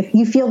goal.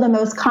 You feel the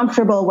most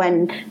comfortable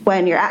when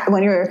you're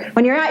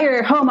at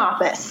your home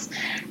office.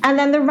 And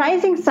then the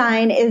rising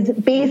sign is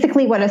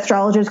basically what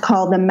astrologers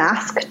call the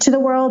mask to the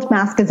world.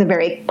 Mask is a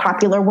very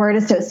popular word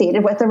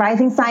associated with the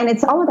rising sign.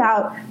 It's all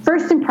about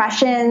first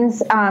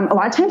impressions. A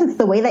lot of times it's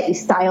the way that you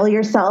style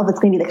yourself. It's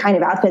going to be the kind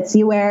of outfits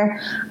you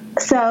wear.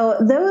 So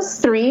those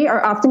three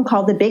are often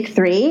called the big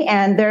three,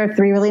 and there are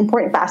three really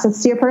important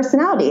facets to your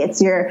personality.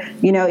 It's your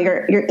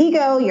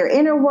ego, your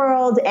inner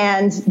world,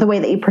 and the way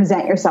that you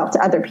present yourself to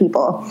other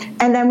people.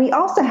 And then we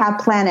also have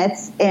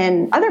planets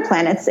in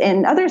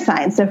other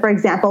signs. So for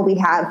example, we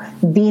have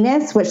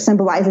Venus, which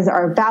symbolizes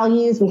our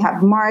values. We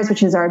have Mars,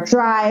 which is our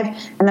drive.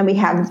 And then we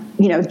have,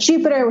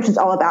 Jupiter, which is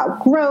all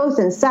about growth,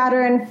 and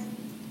Saturn,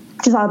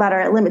 which is all about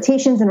our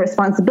limitations and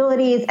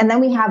responsibilities. And then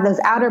we have those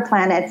outer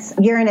planets,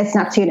 Uranus,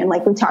 Neptune, and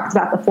like we talked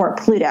about before,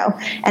 Pluto.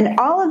 And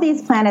all of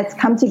these planets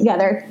come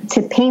together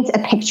to paint a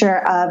picture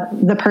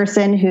of the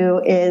person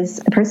who is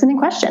the person in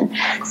question.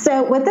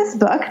 So with this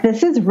book,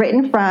 this is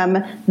written from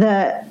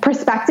the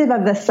perspective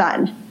of the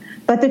sun.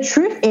 But the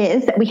truth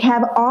is that we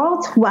have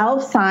all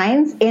 12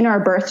 signs in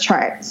our birth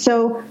chart.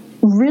 So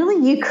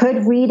really, you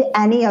could read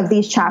any of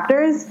these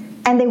chapters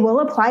and they will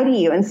apply to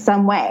you in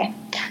some way.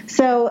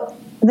 So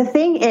the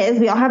thing is,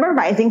 we all have our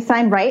rising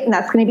sign, right? And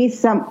it's going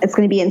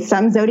to be in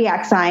some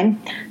zodiac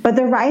sign. But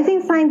the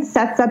rising sign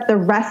sets up the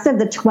rest of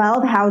the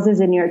 12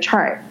 houses in your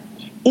chart.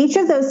 Each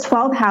of those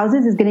 12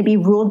 houses is going to be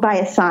ruled by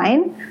a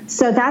sign.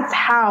 So that's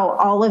how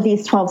all of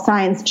these 12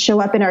 signs show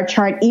up in our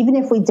chart, even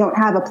if we don't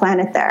have a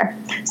planet there.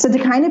 So to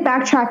kind of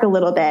backtrack a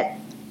little bit,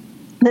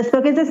 this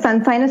book is a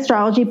sun sign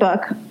astrology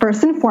book,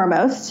 first and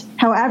foremost.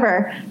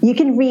 However, you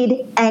can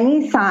read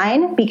any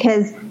sign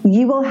because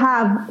you will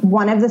have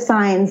one of the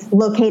signs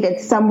located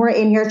somewhere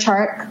in your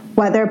chart,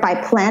 whether by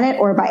planet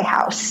or by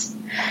house.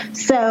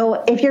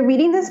 So if you're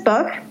reading this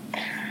book,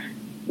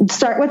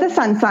 start with a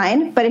sun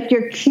sign. But if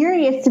you're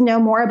curious to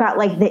know more about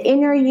like the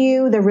inner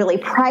you, the really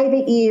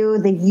private you,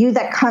 the you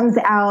that comes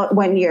out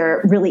when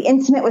you're really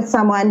intimate with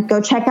someone,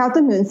 go check out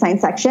the moon sign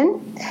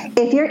section.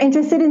 If you're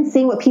interested in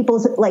seeing what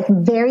people's like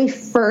very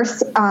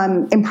first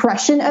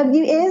impression of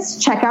you is,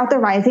 check out the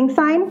rising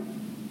sign.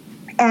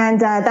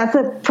 And that's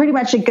pretty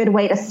much a good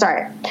way to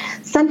start.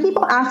 Some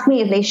people ask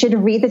me if they should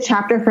read the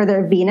chapter for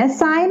their Venus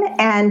sign,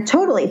 and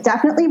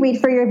definitely read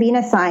for your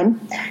Venus sign.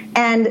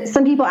 And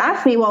some people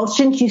ask me, well,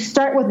 shouldn't you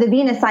start with the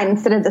Venus sign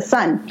instead of the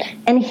sun?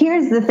 And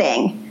here's the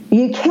thing.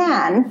 You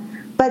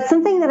can, but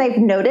something that I've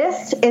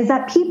noticed is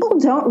that people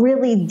don't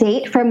really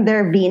date from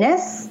their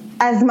Venus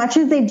as much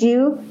as they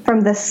do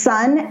from the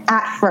sun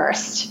at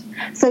first.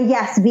 So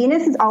yes,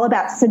 Venus is all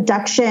about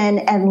seduction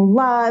and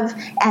love,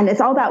 and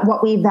it's all about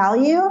what we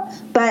value,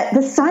 but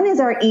the sun is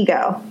our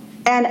ego.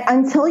 And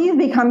until you've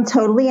become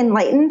totally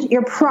enlightened,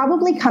 you're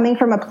probably coming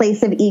from a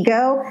place of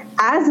ego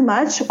as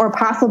much or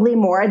possibly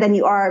more than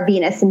you are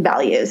Venus in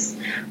values.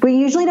 We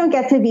usually don't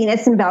get to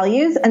Venus in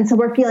values until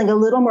we're feeling a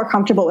little more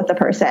comfortable with the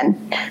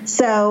person.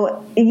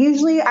 So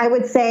usually I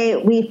would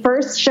say we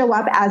first show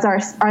up as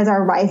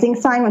our rising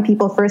sign when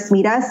people first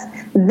meet us.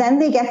 Then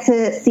they get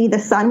to see the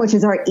sun, which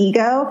is our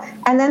ego.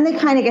 And then they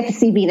kind of get to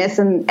see Venus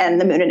and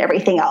the moon and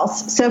everything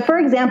else. So for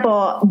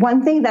example,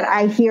 one thing that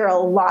I hear a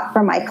lot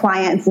from my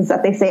clients is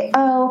that they say,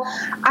 oh,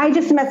 I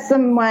just met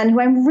someone who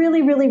I'm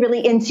really, really,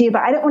 really into,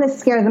 but I don't want to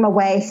scare them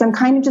away. So I'm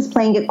kind of just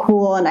playing it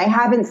cool. And I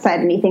haven't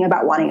said anything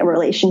about wanting a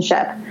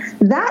relationship.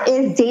 That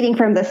is dating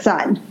from the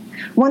sun.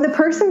 When the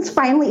person's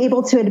finally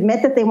able to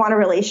admit that they want a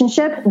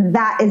relationship,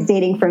 that is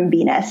dating from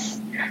Venus.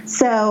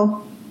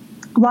 So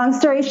long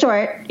story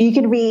short, you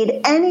could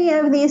read any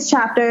of these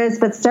chapters,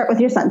 but start with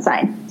your sun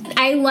sign.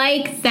 I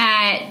like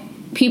that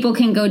people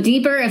can go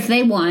deeper if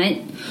they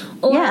want.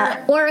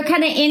 Or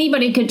kind of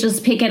anybody could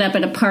just pick it up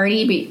at a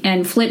party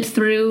and flip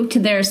through to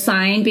their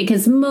sign,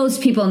 because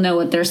most people know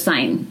what their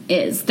sign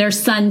is, their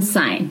sun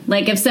sign.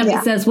 Like if somebody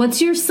says,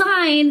 what's your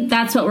sign?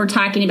 That's what we're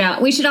talking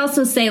about. We should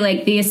also say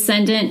like the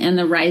ascendant and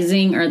the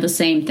rising are the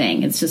same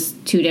thing. It's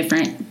just two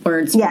different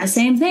words for the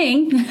same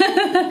thing.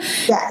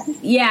 Yes.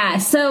 Yeah.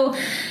 So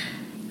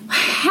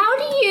how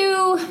do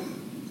you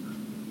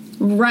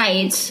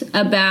write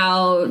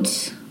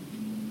about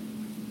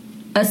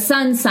a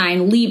sun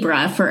sign,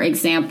 Libra, for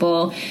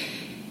example,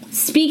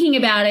 speaking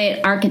about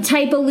it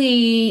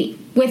archetypally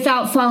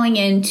without falling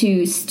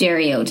into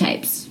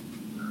stereotypes?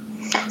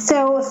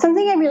 So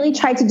something I really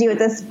tried to do with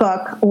this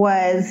book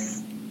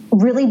was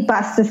really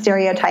bust the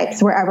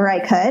stereotypes wherever I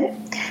could.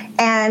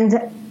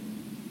 And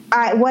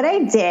what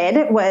I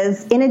did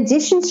was, in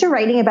addition to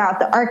writing about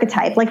the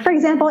archetype, like, for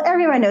example,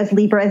 everyone knows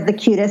Libra is the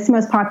cutest,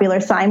 most popular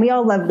sign. We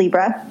all love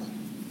Libra.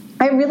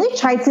 I really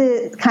tried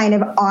to kind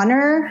of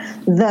honor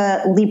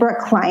the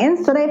Libra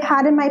clients that I've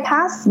had in my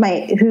past,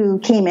 who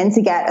came in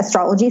to get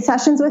astrology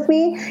sessions with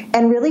me,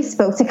 and really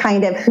spoke to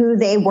kind of who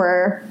they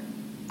were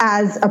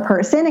as a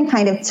person, and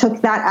kind of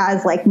took that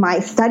as like my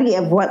study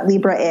of what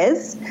Libra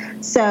is.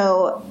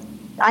 So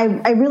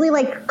I really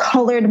like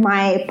colored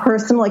my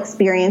personal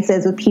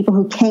experiences with people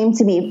who came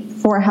to me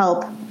for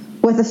help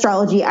with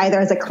astrology, either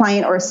as a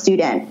client or a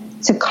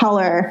student, to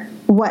color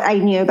what I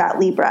knew about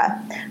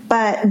Libra.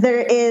 But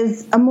there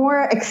is a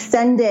more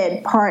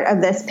extended part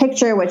of this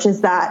picture, which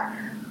is that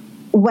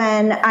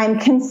when I'm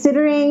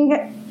considering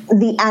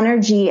the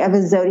energy of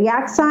a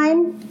zodiac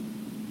sign,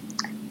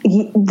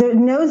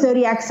 no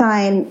zodiac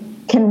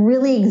sign can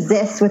really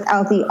exist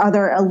without the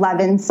other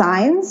 11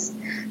 signs.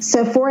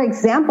 So for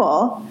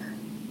example,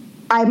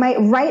 I might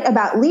write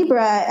about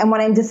Libra, and when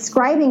I'm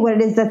describing what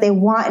it is that they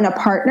want in a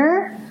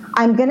partner,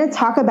 I'm going to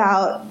talk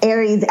about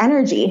Aries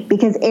energy,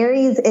 because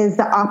Aries is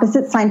the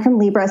opposite sign from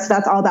Libra, so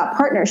that's all about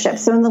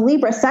partnerships. So in the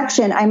Libra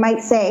section, I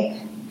might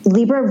say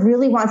Libra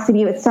really wants to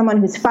be with someone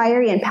who's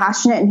fiery and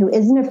passionate and who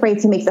isn't afraid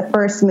to make the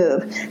first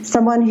move.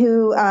 Someone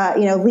who,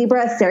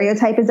 Libra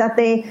stereotype is that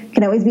they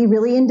can always be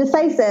really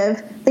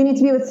indecisive. They need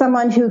to be with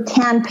someone who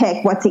can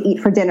pick what to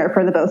eat for dinner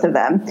for the both of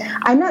them.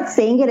 I'm not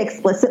saying it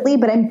explicitly,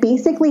 but I'm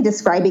basically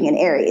describing an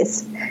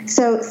Aries.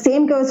 So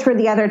same goes for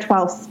the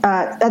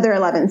other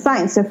 11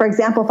 signs. So for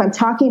example, if I'm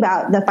talking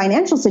about the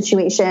financial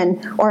situation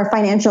or a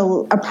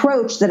financial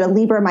approach that a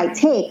Libra might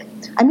take,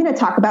 I'm going to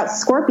talk about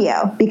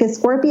Scorpio, because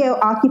Scorpio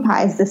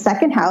occupies the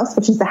second house,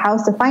 which is the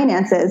house of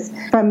finances,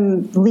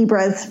 from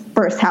Libra's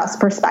first house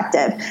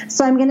perspective.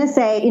 So I'm going to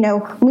say,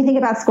 when we think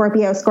about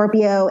Scorpio,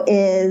 Scorpio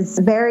is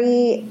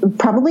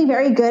probably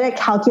very good at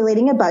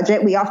calculating a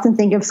budget. We often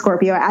think of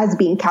Scorpio as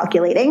being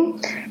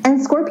calculating.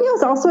 And Scorpio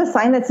is also a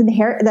sign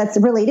that's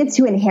related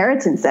to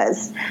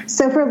inheritances.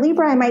 So for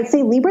Libra, I might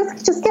say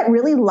Libras just get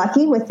really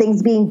lucky with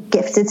things being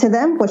gifted to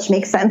them, which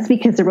makes sense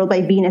because they're ruled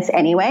by Venus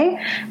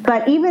anyway.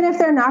 But even if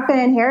they're not going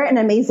to inherit an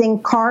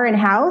amazing car and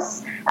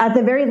house, at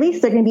the very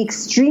least, they're going to be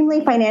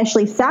extremely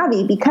financially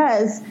savvy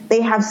because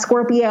they have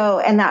Scorpio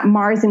and that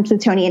Mars and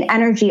Plutonian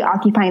energy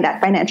occupying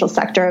that financial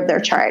sector of their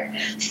chart.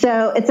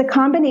 So it's a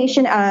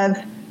combination of,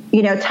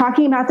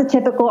 talking about the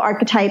typical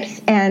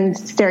archetypes and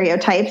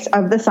stereotypes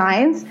of the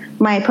signs,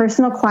 my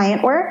personal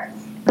client work,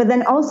 but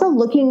then also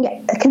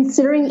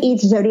considering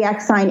each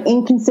zodiac sign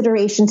in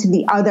consideration to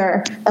the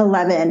other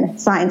 11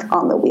 signs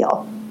on the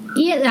wheel.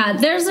 Yeah,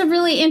 there's a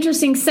really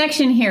interesting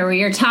section here where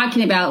you're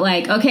talking about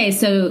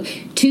so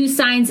 2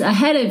 signs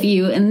ahead of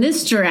you in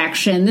this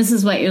direction, this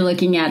is what you're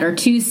looking at, or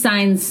 2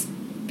 signs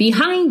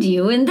behind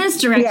you in this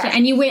direction. Yeah.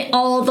 And you went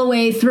all the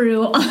way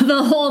through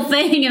the whole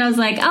thing. And I was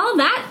like,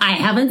 I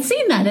haven't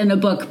seen that in a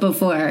book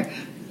before.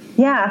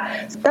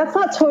 Yeah, that's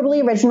not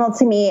totally original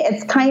to me.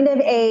 It's kind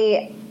of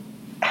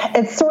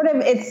it's sort of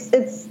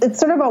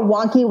a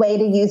wonky way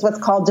to use what's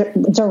called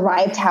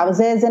derived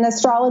houses in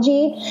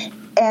astrology.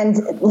 And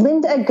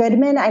Linda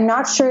Goodman, I'm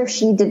not sure if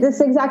she did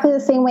this exactly the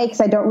same way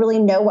because I don't really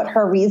know what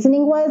her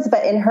reasoning was,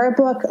 but in her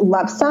book,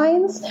 Love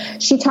Signs,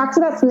 she talks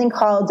about something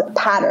called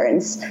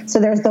patterns.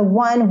 So there's the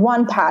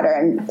one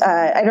pattern.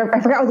 I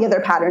forgot what the other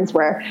patterns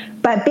were,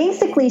 but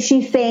basically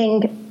she's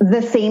saying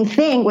the same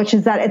thing, which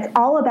is that it's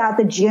all about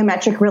the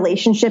geometric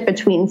relationship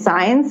between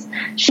signs.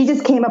 She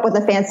just came up with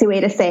a fancy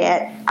way to say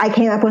it. I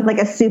came up with like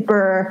a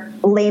super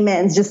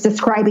layman's just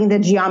describing the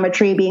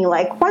geometry being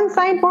like one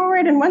sign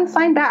forward and one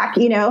sign back,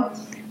 you know?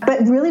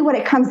 But really what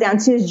it comes down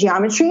to is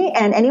geometry.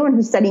 And anyone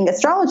who's studying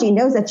astrology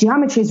knows that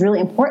geometry is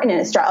really important in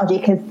astrology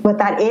because what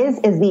that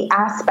is the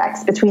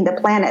aspects between the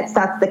planets.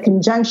 That's the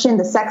conjunction,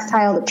 the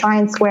sextile, the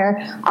trine, square,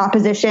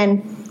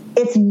 opposition.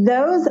 It's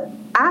those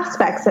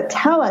aspects that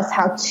tell us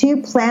how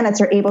two planets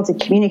are able to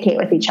communicate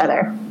with each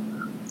other.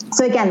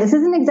 So again, this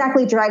isn't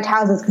exactly direct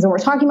houses because when we're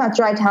talking about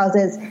direct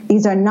houses,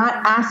 these are not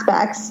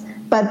aspects,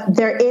 but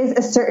there is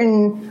a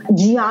certain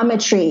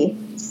geometry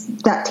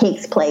that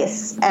takes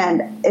place,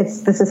 and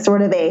this is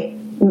sort of a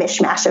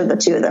mishmash of the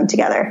two of them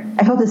together.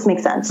 I hope this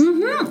makes sense.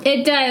 Mm-hmm.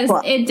 It does.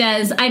 Well, it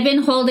does. I've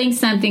been holding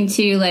something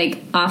too, like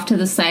off to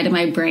the side of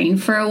my brain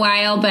for a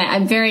while, but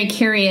I'm very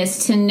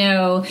curious to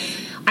know.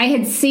 I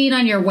had seen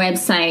on your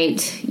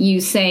website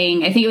you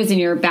saying, I think it was in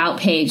your About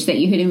page, that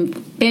you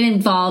had been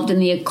involved in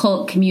the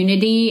occult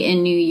community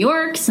in New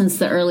York since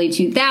the early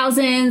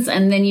 2000s,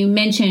 and then you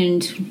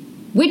mentioned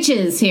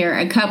witches here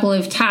a couple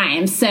of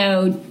times.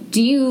 So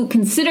do you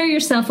consider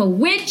yourself a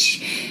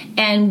witch?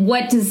 And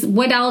what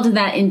all did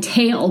that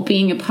entail,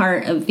 being a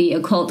part of the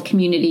occult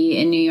community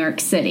in New York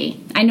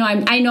City? I know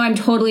I'm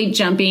totally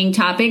jumping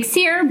topics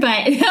here, but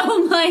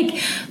I'm like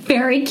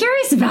very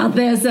curious about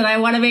this, and I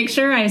want to make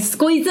sure I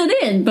squeeze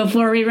it in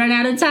before we run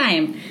out of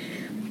time.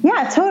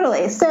 Yeah,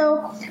 totally.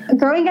 So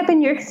growing up in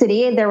New York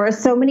City, there were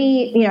so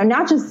many,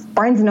 not just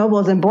Barnes and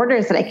Nobles and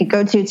Borders that I could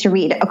go to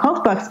read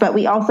occult books, but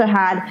we also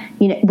had,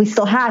 we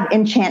still have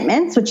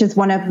Enchantments, which is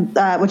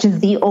which is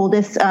the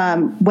oldest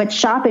witch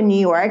shop in New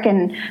York.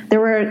 And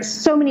there were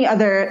so many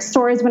other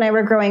stores when I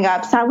was growing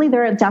up. Sadly,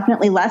 there are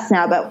definitely less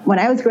now, but when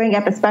I was growing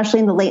up,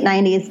 especially in the late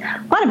 90s,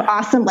 a lot of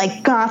awesome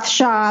like goth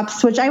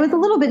shops, which I was a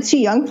little bit too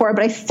young for,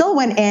 but I still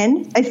went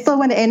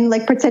in,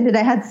 like pretended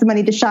I had some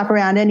money to shop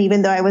around in,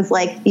 even though I was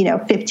like,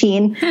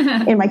 15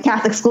 in my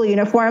Catholic school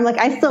uniform. Like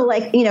I still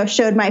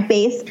showed my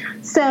face.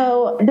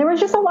 So there was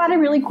just a lot of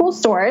really cool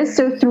stores.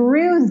 So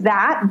through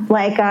that,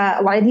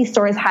 a lot of these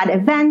stores had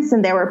events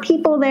and there were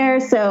people there.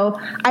 So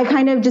I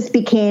kind of just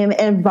became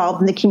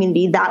involved in the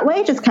community that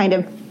way, just kind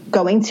of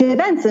going to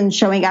events and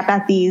showing up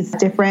at these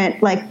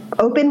different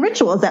open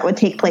rituals that would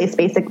take place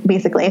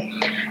basically.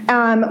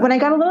 When I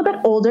got a little bit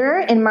older,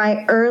 in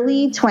my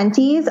early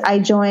 20s, I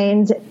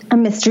joined a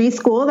mystery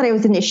school that I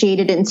was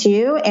initiated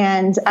into,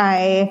 and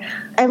I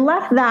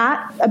left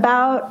that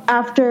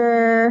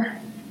after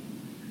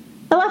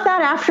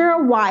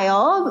a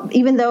while,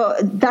 even though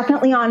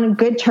definitely on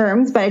good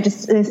terms, but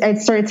I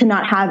started to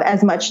not have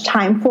as much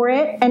time for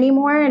it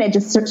anymore. And it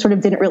just sort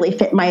of didn't really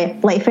fit my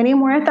life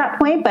anymore at that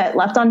point, but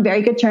left on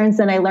very good terms.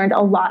 And I learned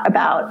a lot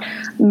about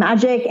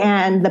magic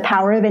and the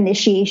power of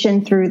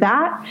initiation through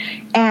that.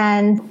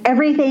 And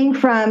everything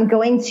from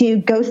going to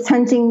ghost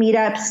hunting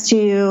meetups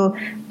to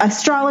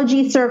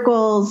astrology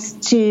circles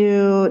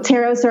to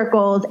tarot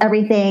circles,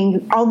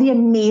 everything, all the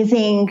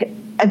amazing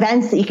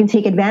events that you can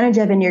take advantage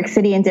of in New York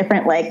City in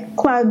different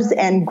clubs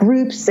and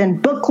groups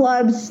and book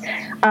clubs.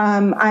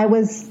 I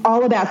was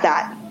all about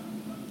that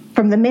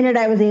from the minute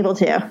I was able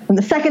to, from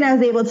the second I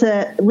was able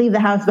to leave the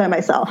house by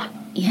myself.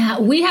 Yeah,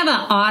 we have an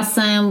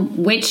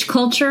awesome witch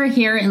culture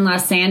here in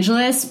Los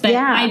Angeles, but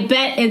yeah. I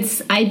bet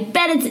it's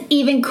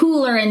even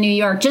cooler in New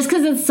York just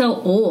because it's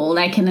so old.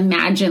 I can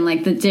imagine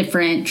the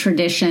different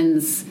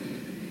traditions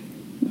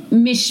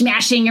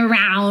mishmashing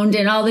around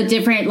and all the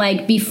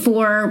different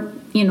before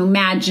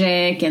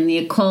magic and the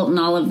occult and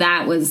all of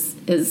that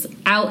is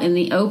out in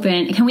the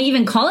open. Can we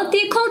even call it the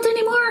occult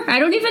anymore? I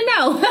don't even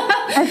know.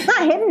 It's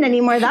not hidden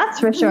anymore, that's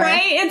for sure.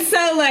 Right? It's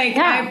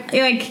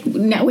so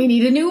no, we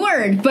need a new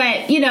word.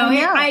 But,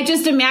 I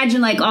just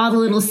imagine all the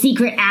little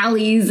secret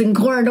alleys and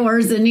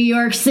corridors in New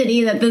York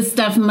City that this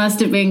stuff must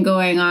have been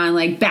going on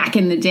back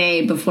in the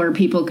day before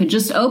people could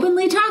just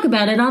openly talk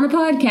about it on a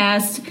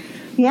podcast.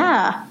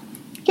 Yeah.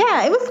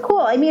 Yeah, it was cool.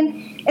 I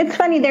mean, it's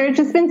funny. There have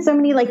just been so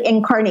many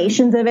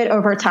incarnations of it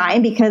over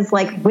time because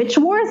witch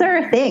wars are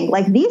a thing.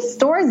 These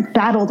stores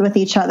battled with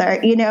each other,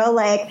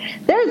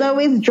 there's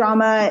always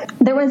drama.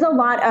 There was a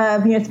lot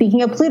of,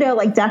 speaking of Pluto,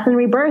 death and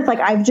rebirth.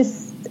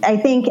 I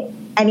think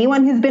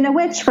anyone who's been a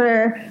witch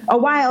for a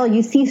while,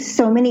 you see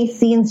so many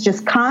scenes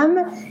just come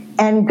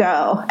and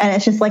go. And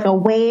it's just a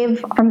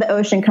wave from the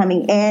ocean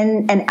coming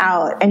in and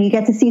out. And you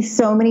get to see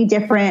so many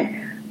different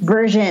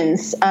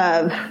versions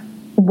of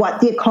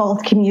what the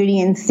occult community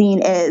and scene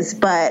is,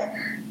 but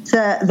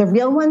the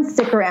real ones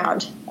stick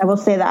around. I will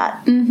say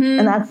that.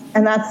 Mm-hmm.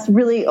 And that's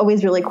really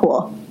always really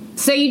cool.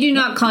 So you do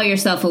not call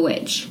yourself a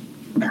witch?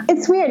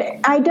 It's weird.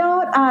 I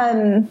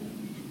don't,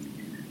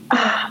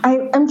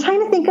 I'm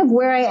trying to think of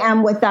where I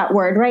am with that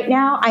word right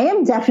now. I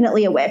am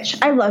definitely a witch.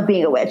 I love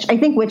being a witch. I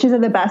think witches are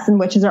the best and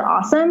witches are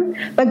awesome.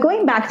 But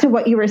going back to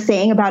what you were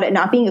saying about it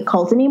not being a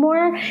cult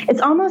anymore,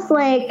 it's almost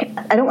like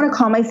I don't want to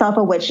call myself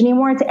a witch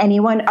anymore to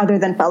anyone other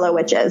than fellow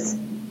witches.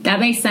 That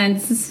makes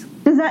sense.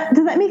 Does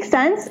that make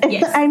sense?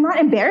 Yes. I'm not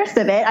embarrassed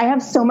of it. I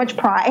have so much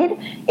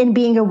pride in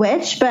being a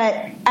witch, but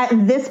at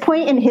this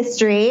point in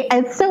history,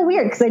 and it's so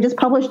weird because I just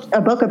published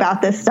a book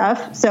about this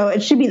stuff, so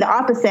it should be the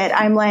opposite.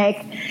 I'm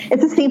like,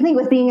 it's the same thing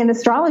with being an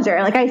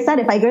astrologer. Like I said,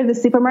 if I go to the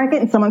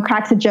supermarket and someone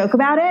cracks a joke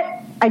about it,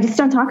 I just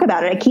don't talk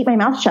about it. I keep my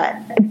mouth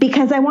shut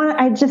because I don't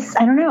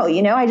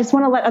know, I just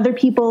want to let other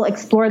people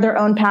explore their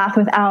own path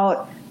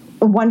without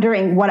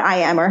wondering what I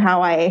am or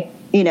how I,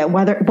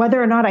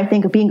 whether or not I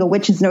think being a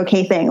witch is an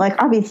okay thing.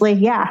 Like, obviously,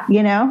 yeah,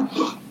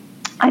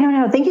 I don't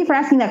know. Thank you for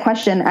asking that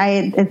question.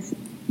 It's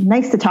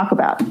nice to talk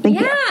about. Thank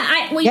you.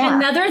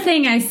 Another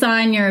thing I saw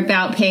in your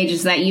About page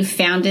is that you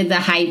founded the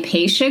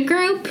Hypatia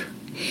group.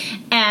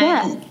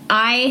 And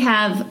I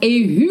have a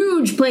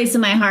huge place in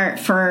my heart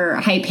for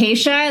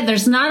Hypatia.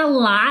 There's not a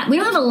lot. We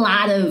don't have a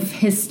lot of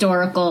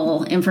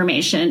historical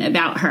information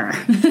about her.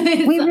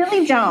 We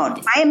really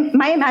don't.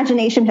 My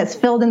imagination has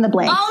filled in the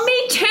blanks. Oh,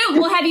 me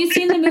too. Well, have you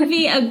seen the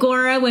movie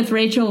Agora with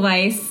Rachel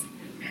Weisz?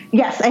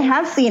 Yes, I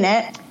have seen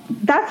it.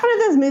 That's one of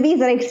those movies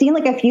that I've seen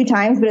like a few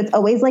times, but it's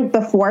always like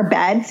before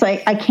bed. So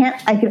I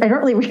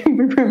don't really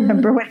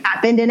remember what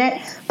happened in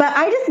it. But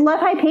I just love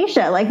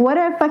Hypatia. Like, what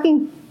a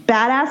fucking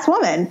badass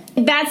woman.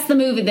 That's the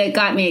movie that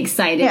got me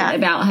excited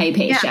about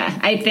Hypatia. Yeah.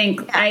 I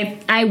think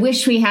I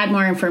wish we had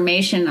more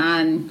information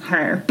on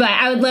her, but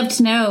I would love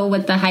to know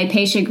what the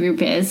Hypatia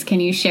group is. Can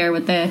you share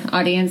with the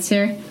audience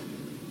here?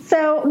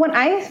 So when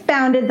I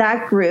founded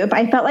that group,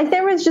 I felt like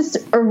there was just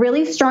a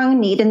really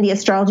strong need in the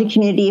astrology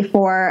community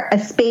for a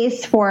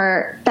space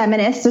for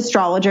feminist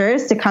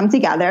astrologers to come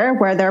together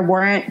where there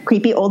weren't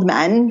creepy old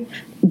men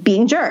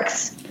being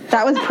jerks.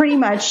 That was pretty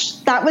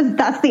much,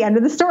 that's the end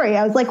of the story.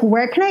 I was like,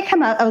 where can I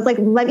come up? I was like,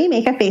 let me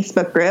make a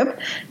Facebook group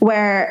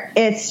where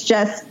it's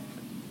just,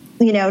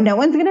 no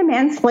one's going to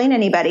mansplain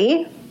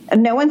anybody.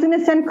 No one's going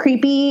to send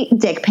creepy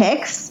dick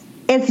pics.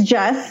 It's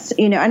just,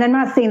 and I'm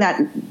not saying that,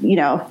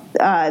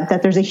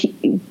 that there's a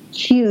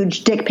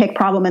huge dick pic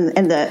problem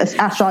in the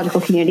astrological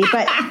community,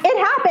 but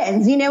it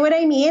happens. You know what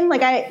I mean?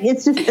 Like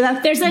there's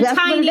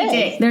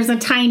a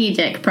tiny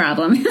dick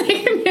problem.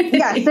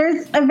 Yes,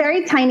 there's a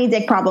very tiny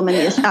dick problem in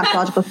the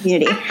astrological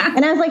community.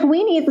 And I was like,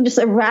 we need just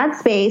a rad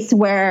space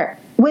where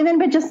women,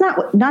 but just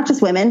not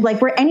just women, like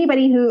where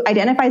anybody who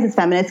identifies as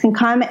feminist can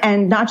come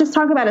and not just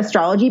talk about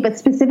astrology, but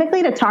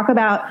specifically to talk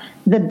about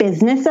the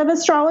business of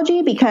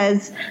astrology,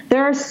 because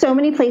there are so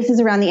many places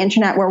around the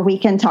internet where we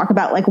can talk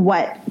about like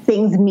what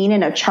things mean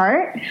in a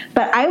chart.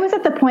 But I was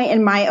at the point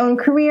in my own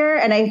career,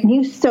 and I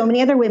knew so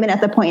many other women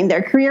at the point in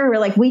their career where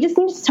like, we just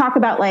need to talk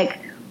about like,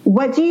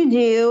 what do you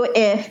do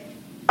if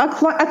a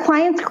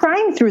client's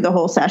crying through the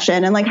whole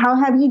session, and like, how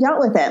have you dealt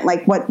with it?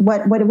 Like,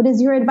 what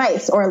is your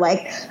advice? Or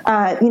like,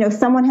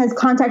 someone has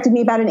contacted me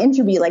about an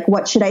interview, like,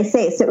 what should I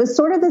say? So it was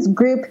sort of this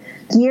group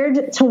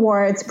geared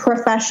towards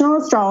professional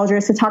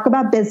astrologers to talk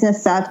about business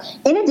stuff,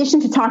 in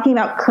addition to talking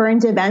about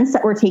current events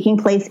that were taking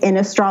place in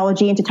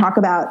astrology, and to talk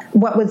about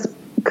what was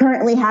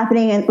currently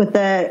happening with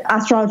the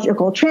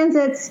astrological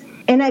transits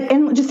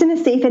and just in a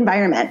safe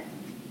environment.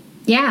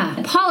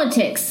 Yeah.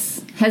 Politics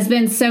has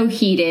been so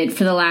heated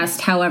for the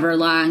last however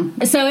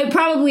long. So it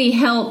probably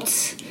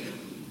helped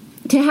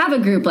to have a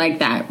group like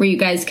that where you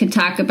guys could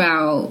talk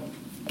about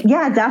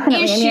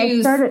definitely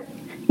issues. It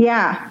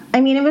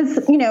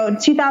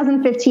was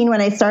 2015 when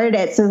I started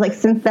it, so like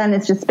since then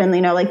it's just been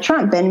like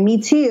Trump and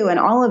Me Too and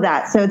all of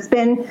that. So it's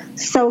been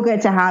so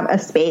good to have a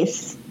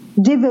space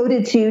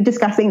devoted to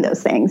discussing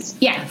those things.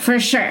 Yeah, for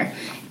sure.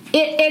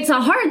 It's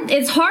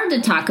hard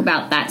to talk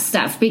about that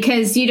stuff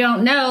because you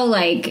don't know,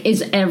 like,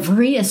 is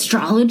every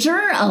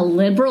astrologer a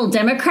liberal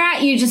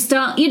Democrat? You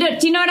don't, do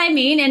you know what I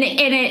mean? And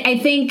I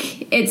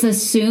think it's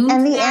assumed.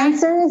 And the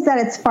answer is that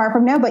it's far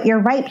from no, but you're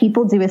right.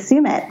 People do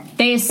assume it.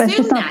 They assume but it's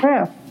just that.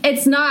 Not true.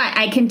 It's not.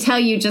 I can tell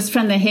you just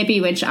from the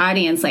Hippie Witch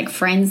audience, like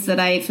friends that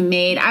I've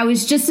made. I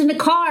was just in a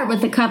car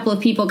with a couple of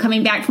people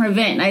coming back from an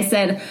event, and I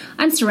said,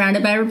 I'm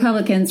surrounded by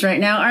Republicans right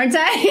now, aren't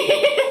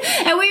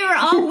I? And we were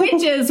all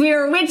witches. We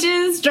were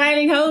witches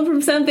driving home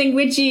from something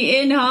witchy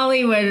in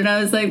Hollywood, and I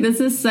was like,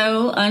 this is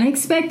so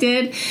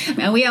unexpected.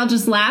 And we all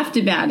just laughed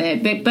about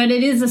it. But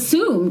it is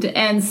assumed.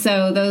 And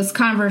so those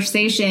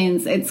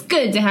conversations, it's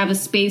good to have a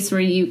space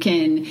where you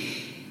can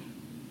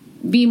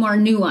be more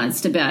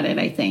nuanced about it,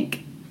 I think.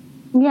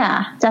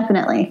 Yeah,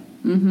 definitely.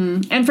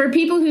 Mm-hmm. And for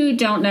people who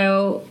don't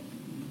know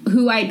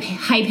who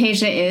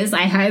Hypatia is,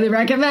 I highly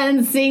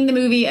recommend seeing the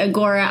movie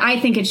Agora. I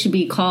think it should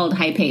be called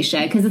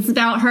Hypatia because it's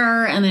about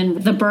her and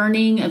then the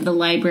burning of the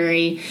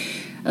Library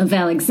of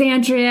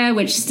Alexandria,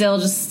 which still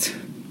just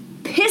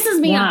pisses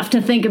me off to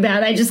think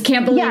about. I just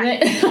can't believe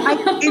it.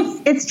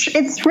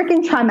 It's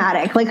freaking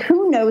traumatic. Like,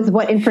 who knows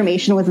what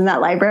information was in that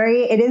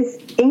library? It is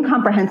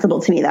incomprehensible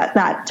to me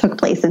that took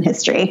place in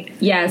history.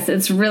 Yes,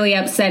 it's really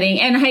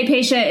upsetting. And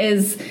Hypatia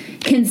is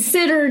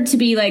considered to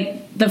be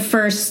like the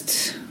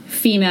first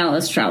female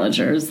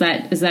astrologer. Is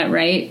that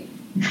right?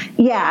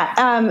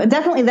 Yeah,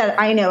 definitely that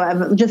I know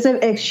of.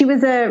 She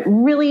was a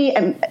really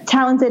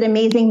talented,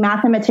 amazing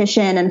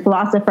mathematician and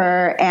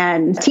philosopher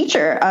and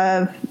teacher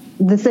of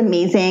this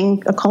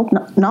amazing occult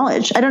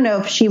knowledge. I don't know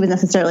if she was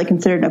necessarily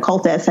considered an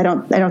occultist. I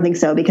don't think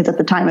so, because at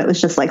the time it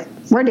was just like,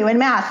 we're doing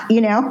math,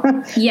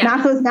 Yeah.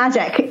 Math was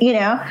magic,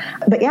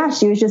 But yeah,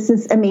 she was just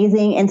this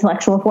amazing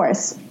intellectual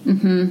force.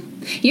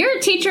 Mm-hmm. You're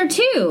a teacher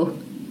too.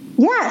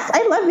 Yes,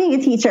 I love being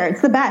a teacher.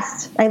 It's the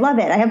best. I love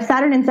it. I have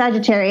Saturn in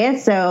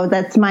Sagittarius, so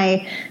that's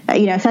my,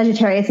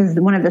 Sagittarius is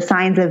one of the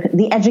signs of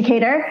the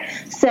educator.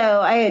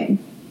 So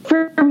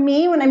for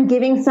me, when I'm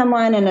giving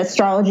someone an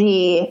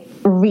astrology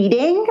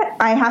reading,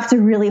 I have to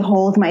really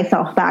hold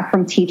myself back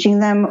from teaching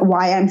them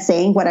why I'm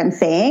saying what I'm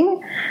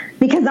saying,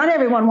 because not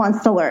everyone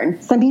wants to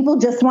learn. Some people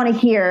just want to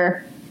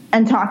hear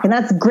and talk, and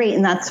that's great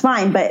and that's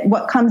fine. But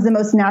what comes the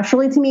most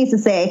naturally to me is to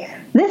say,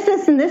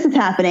 this, and this is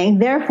happening.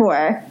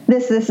 Therefore,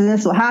 this, and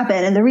this will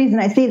happen. And the reason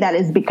I say that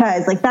is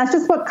because, that's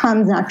just what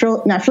comes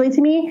naturally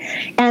to me.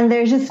 And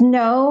there's just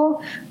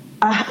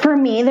for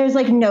me, there's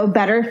no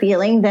better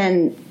feeling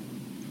than,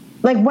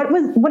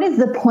 what is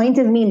the point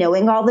of me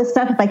knowing all this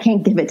stuff if I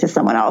can't give it to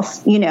someone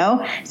else,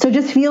 So it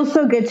just feels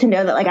so good to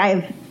know that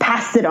I've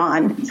passed it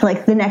on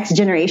to the next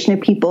generation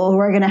of people who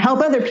are going to help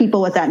other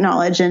people with that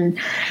knowledge. And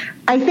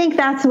I think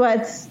that's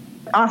what's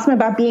awesome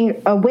about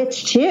being a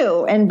witch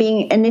too, and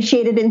being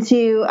initiated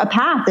into a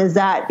path, is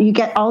that you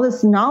get all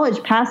this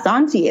knowledge passed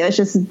on to you. It's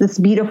just this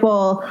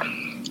beautiful,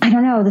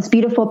 this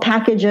beautiful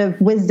package of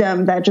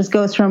wisdom that just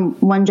goes from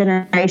one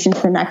generation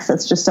to the next.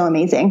 That's just so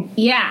amazing.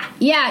 Yeah.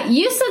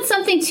 You said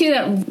something too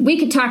that we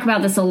could talk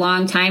about this a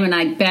long time, and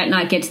I bet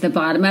not get to the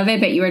bottom of it,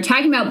 but you were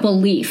talking about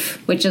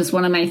belief, which is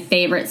one of my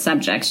favorite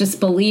subjects,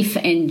 just belief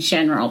in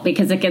general,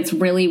 because it gets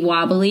really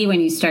wobbly when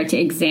you start to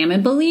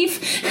examine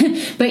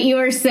belief. But you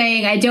were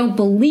saying, I don't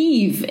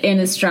believe in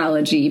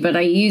astrology, but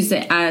I use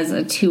it as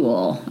a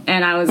tool.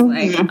 And I was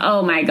like,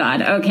 oh my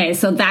God. Okay.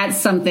 So that's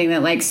something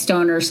that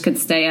stoners could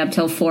stay up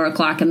till 4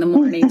 o'clock in the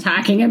morning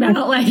talking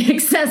about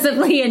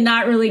excessively and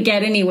not really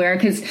get anywhere.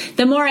 Because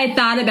the more I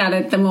thought about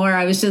it, the more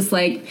I was just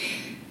I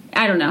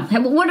don't know.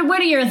 What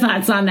are your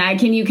thoughts on that?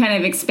 Can you kind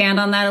of expand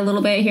on that a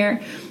little bit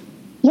here?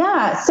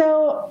 Yeah.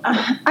 So here's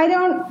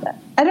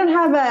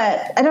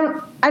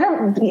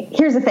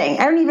the thing.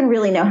 I don't even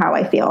really know how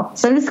I feel.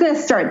 So I'm just going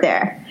to start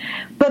there.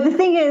 But the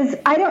thing is,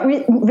 I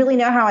don't really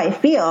know how I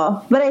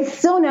feel, but I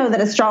still know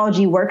that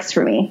astrology works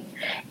for me.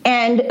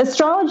 And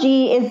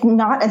astrology is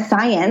not a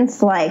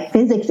science like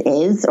physics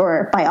is,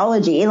 or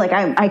biology.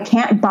 I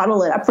can't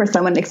bottle it up for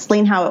someone to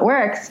explain how it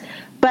works,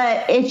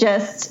 but it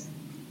just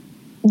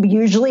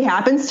usually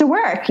happens to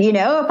work.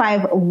 If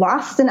I've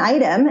lost an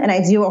item and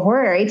I do a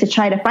horary to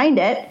try to find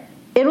it,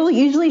 it'll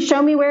usually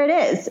show me where it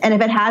is. And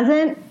if it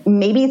hasn't,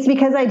 maybe it's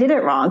because I did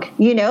it wrong.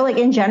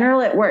 In general,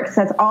 it works.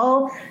 That's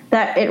all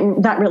that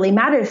really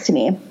matters to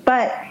me.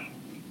 But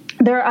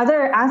there are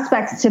other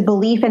aspects to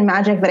belief and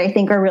magic that I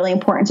think are really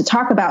important to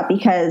talk about,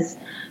 because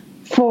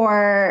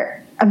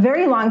for a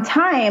very long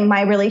time,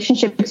 my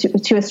relationship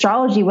to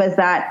astrology was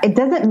that it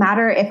doesn't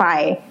matter if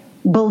I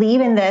believe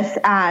in this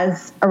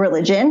as a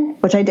religion,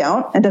 which I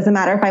don't. It doesn't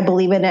matter if I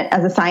believe in it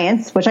as a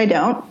science, which I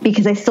don't,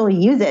 because I still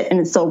use it and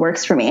it still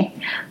works for me.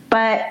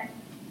 But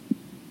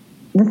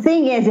the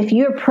thing is, if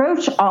you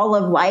approach all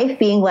of life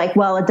being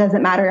well, it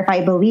doesn't matter if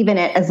I believe in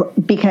it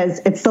because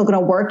it's still going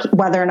to work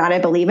whether or not I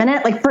believe in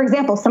it. For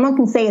example, someone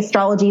can say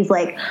astrology is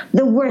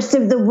the worst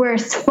of the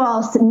worst,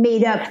 false,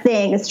 made up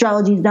thing.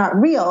 Astrology is not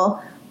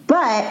real,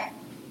 but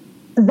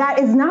that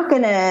is not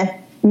going to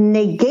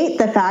negate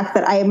the fact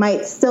that I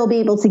might still be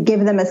able to give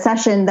them a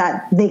session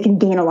that they can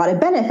gain a lot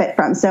of benefit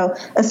from. So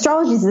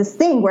astrology is this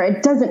thing where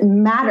it doesn't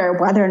matter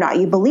whether or not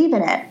you believe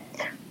in it.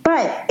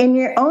 But in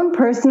your own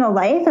personal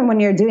life and when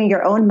you're doing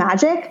your own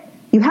magic,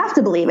 you have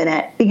to believe in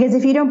it, because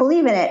if you don't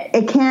believe in it,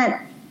 it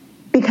can't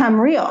become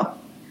real.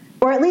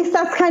 Or at least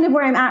that's kind of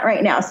where I'm at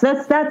right now.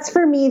 So that's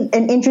for me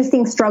an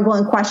interesting struggle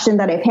and question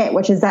that I've hit,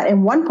 which is that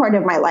in one part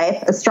of my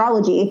life,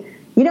 astrology,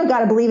 you don't got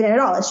to believe in it at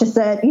all. It's just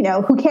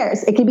who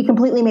cares? It can be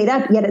completely made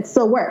up, yet it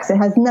still works. It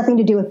has nothing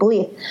to do with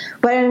belief.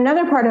 But in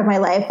another part of my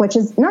life, which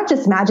is not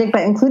just magic,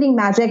 but including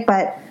magic,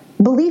 but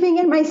believing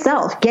in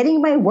myself,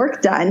 getting my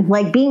work done,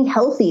 being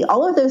healthy,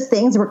 all of those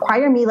things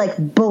require me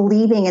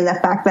believing in the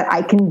fact that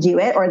I can do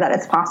it or that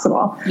it's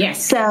possible.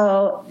 Yes.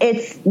 So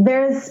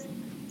there's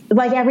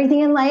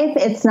everything in life,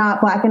 it's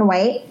not black and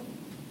white.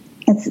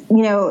 It's,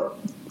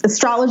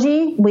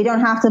 astrology, we don't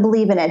have to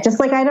believe in it. Just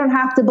like I don't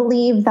have to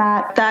believe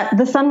that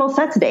the sun will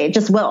set today. It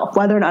just will,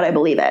 whether or not I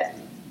believe it.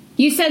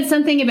 You said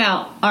something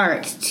about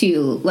art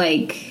too,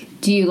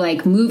 Do you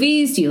like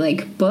movies? Do you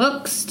like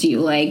books? Do you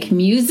like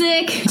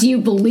music? Do you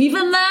believe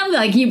in them?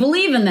 Like, you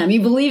believe in them.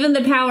 You believe in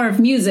the power of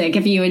music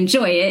if you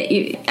enjoy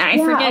it. I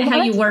forget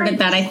how you worded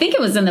that. I think it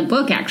was in the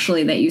book,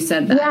 actually, that you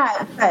said that.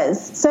 Yeah, it was.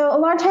 So a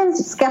lot of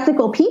times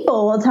skeptical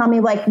people will tell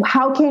me, like,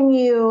 how can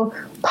you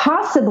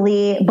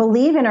possibly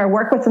believe in or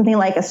work with something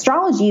like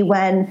astrology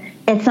when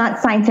it's not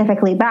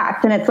scientifically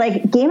backed? And it's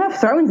like, Game of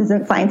Thrones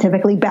isn't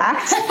scientifically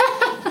backed.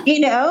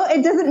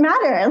 It doesn't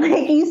matter.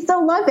 Like, you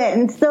still love it,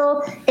 and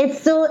it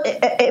still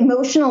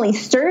emotionally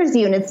stirs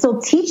you, and it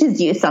still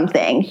teaches you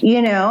something,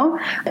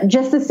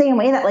 just the same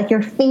way that, like,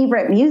 your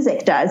favorite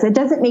music does. It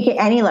doesn't make it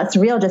any less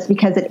real just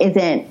because it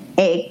isn't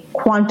a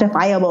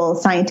quantifiable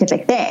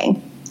scientific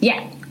thing.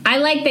 Yeah. I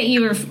like that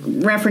you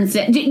referenced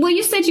it. Well,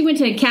 you said you went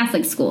to a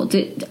Catholic school.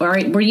 Or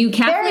were you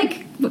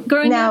Catholic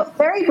growing up? No,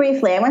 very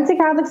briefly. I went to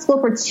Catholic school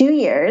for 2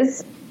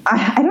 years.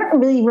 I don't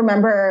really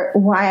remember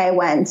why I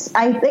went.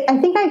 I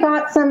think I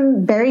got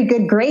some very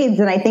good grades,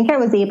 and I think I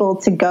was able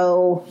to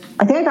go.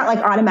 I think I got, like,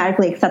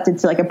 automatically accepted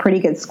to, like, a pretty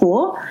good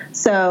school.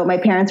 So my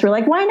parents were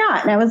like, "Why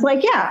not?" And I was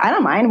like, "Yeah, I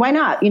don't mind. Why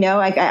not?"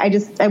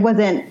 I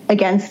wasn't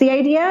against the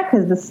idea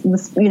because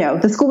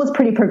the school was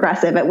pretty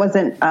progressive. It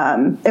wasn't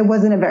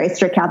a very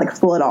strict Catholic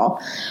school at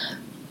all.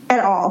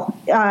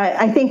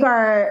 I think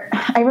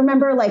I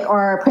remember, like,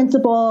 our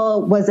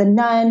principal was a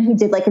nun who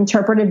did, like,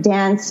 interpretive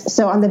dance.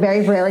 So on the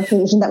very rare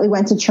occasion that we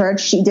went to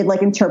church, she did,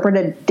 like,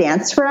 interpretive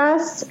dance for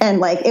us.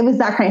 And, like, it was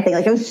that kind of thing.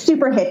 Like, it was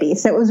super hippie.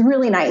 So it was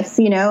really nice,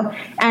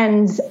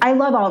 and I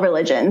love all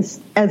religions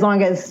as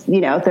long as,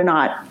 they're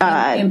not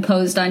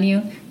imposed on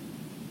you.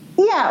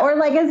 Yeah, or,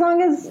 like, as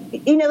long as,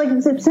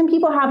 like, some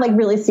people have, like,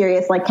 really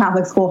serious, like,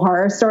 Catholic school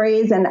horror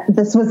stories, and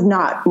this was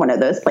not one of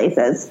those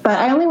places. But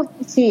I only went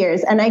for 2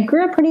 years, and I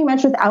grew up pretty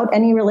much without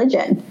any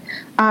religion.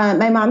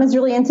 My mom is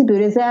really into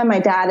Buddhism. My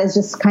dad is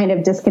just kind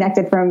of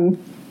disconnected from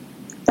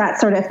that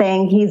sort of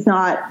thing.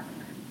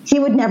 He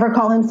would never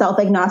call himself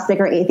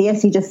agnostic or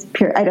atheist.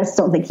 I just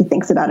don't think he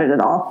thinks about it at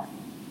all.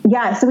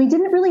 Yeah, so we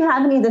didn't really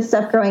have any of this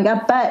stuff growing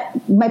up, but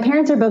my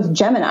parents are both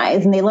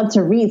Geminis, and they love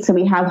to read, so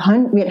we had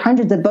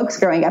hundreds of books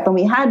growing up, and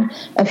we had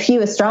a few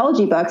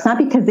astrology books, not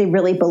because they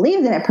really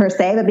believed in it per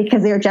se, but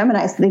because they were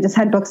Geminis, so they just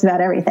had books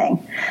about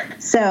everything.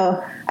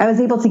 So I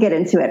was able to get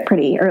into it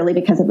pretty early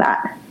because of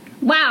that.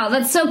 Wow,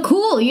 that's so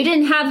cool. You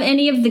didn't have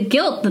any of the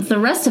guilt that the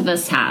rest of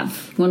us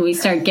have when we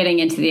start getting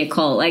into the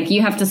occult. Like,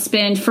 you have to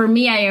spend, for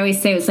me, I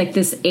always say it was like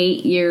this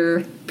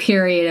 8-year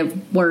period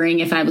of worrying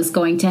if I was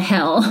going to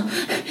hell.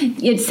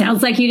 It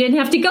sounds like you didn't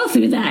have to go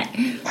through that.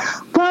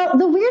 Well,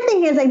 the weird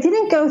thing is I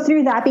didn't go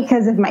through that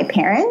because of my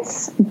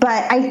parents,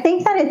 but I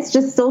think that it's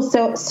just still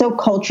so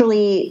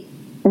culturally,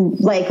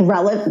 like,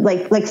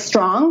 like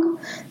strong,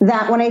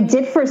 that when I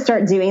did first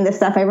start doing this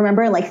stuff, I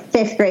remember in, like,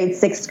 5th grade,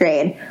 6th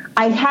grade,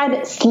 I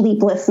had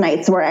sleepless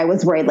nights where I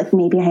was worried, like,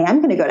 maybe I am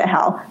going to go to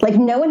hell. Like,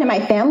 no one in my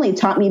family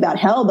taught me about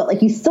hell, but,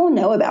 like, you still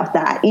know about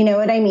that. You know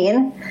what I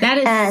mean? That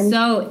is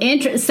so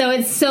interesting. So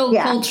it's so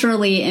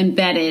culturally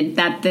embedded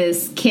that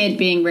this kid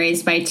being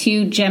raised by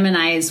 2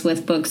 Geminis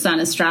with books on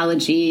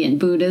astrology and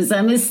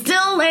Buddhism is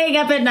still laying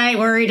up at night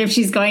worried if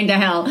she's going to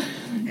hell.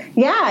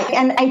 Yeah,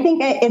 and I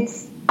think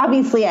it's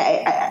obviously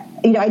I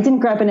didn't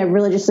grow up in a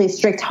religiously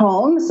strict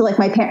home, so, like,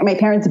 my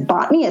parents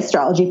bought me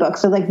astrology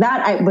books, so, like,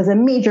 that was a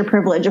major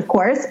privilege, of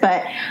course,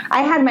 but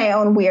I had my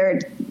own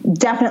weird,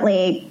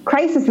 definitely,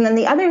 crisis. And then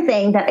the other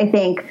thing that I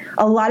think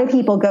a lot of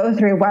people go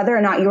through, whether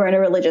or not you're in a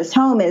religious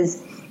home,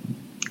 is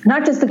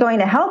not just the going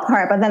to hell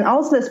part, but then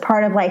also this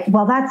part of, like,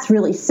 well, that's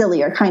really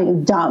silly or kind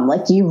of dumb.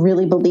 Like, do you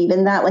really believe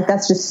in that? Like,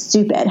 that's just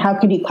stupid. How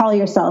could you call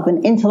yourself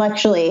an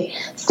intellectually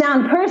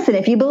sound person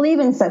if you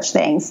believe in such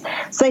things?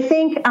 So I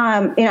think,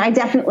 I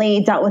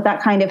definitely dealt with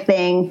that kind of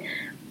thing.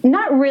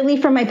 Not really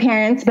from my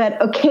parents,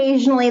 but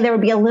occasionally there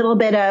would be a little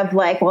bit of,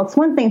 like, well, it's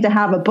one thing to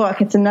have a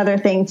book. It's another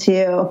thing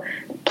to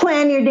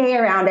plan your day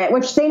around it,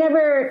 which they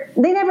never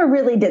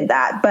really did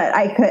that. But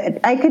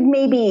I could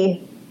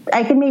maybe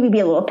be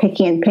a little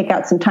picky and pick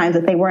out some times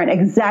that they weren't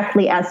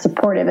exactly as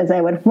supportive as I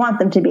would want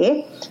them to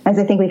be, as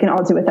I think we can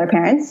all do with our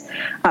parents.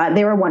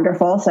 They were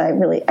wonderful,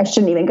 so I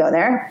shouldn't even go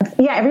there.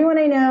 Yeah, everyone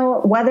I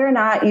know, whether or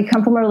not you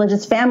come from a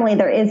religious family,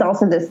 there is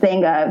also this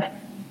thing of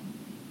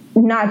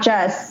not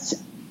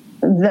just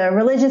the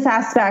religious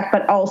aspect,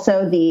 but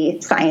also the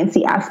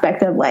sciencey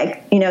aspect of,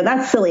 like,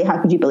 that's silly. How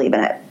could you believe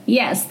in it?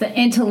 Yes, the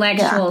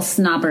intellectual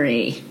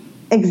snobbery.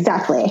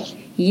 Exactly.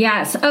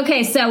 Yes.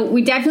 Okay, so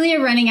we definitely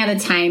are running out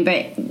of time,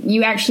 but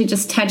you actually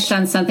just touched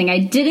on something I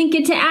didn't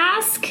get to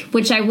ask,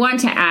 which I want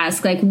to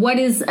ask. Like, what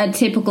is a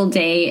typical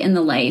day in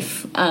the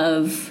life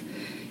of,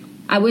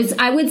 I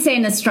would say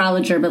an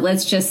astrologer, but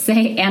let's just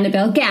say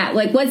Annabel Gat.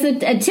 Like, what's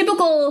a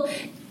typical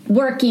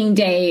working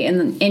day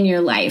in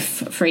your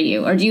life for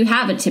you? Or do you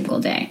have a typical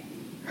day?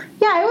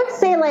 Yeah, I would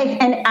say,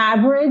 like, an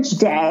average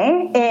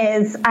day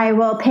is I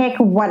will pick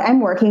what I'm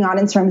working on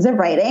in terms of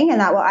writing, and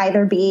that will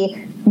either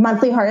be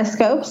monthly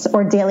horoscopes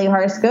or daily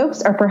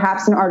horoscopes, or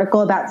perhaps an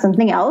article about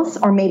something else,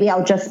 or maybe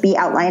I'll just be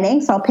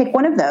outlining. So I'll pick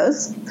one of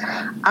those.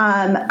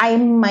 I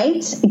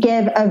might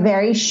give a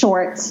very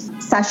short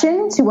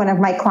session to one of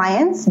my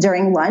clients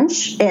during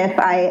lunch if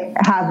I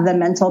have the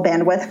mental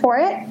bandwidth for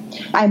it.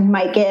 I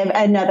might give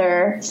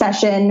another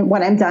session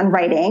when I'm done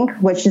writing,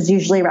 which is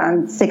usually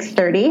around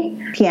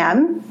 6:30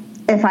 p.m.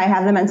 if I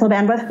have the mental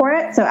bandwidth for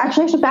it. So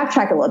actually I should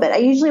backtrack a little bit. I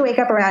usually wake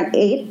up around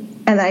 8.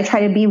 And then I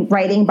try to be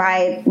writing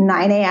by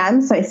 9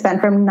 a.m. So I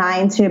spend from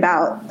 9 to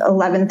about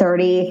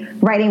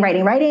 11:30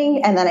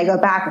 writing. And then I go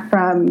back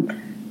from,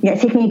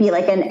 take maybe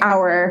like an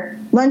hour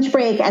lunch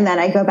break. And then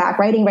I go back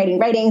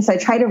writing. So I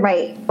try to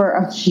write for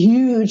a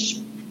huge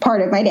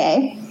part of my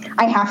day.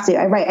 I have to.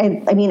 I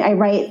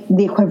write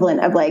the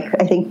equivalent of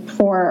I think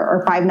 4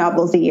 or 5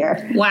 novels a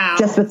year. Wow.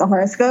 Just with the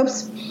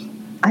horoscopes.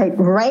 I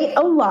write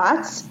a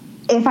lot.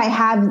 If I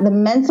have the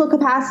mental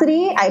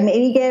capacity, I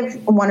maybe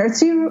give 1 or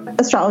 2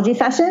 astrology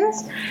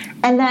sessions.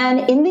 And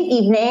then in the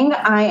evening,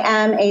 I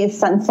am a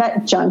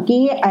sunset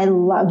junkie. I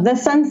love the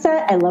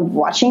sunset. I love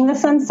watching the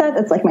sunset.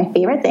 That's like my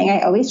favorite thing.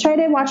 I always try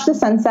to watch the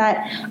sunset.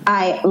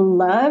 I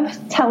love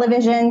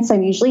television, so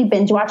I'm usually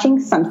binge watching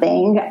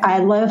something. I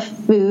love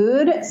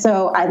food,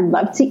 so I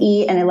love to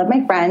eat, and I love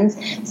my friends.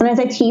 Sometimes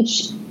I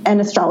teach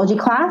an astrology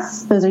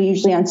class. Those are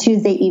usually on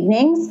Tuesday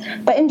evenings.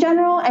 But in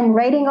general, I'm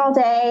writing all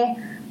day,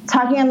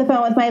 talking on the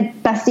phone with my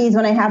besties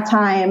when I have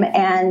time,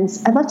 and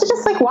I'd love to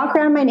just walk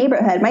around my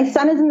neighborhood. My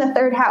son is in the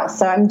 3rd house,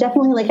 so I'm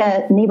definitely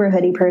a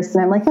neighborhoody person.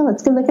 I'm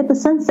let's go look at the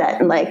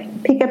sunset and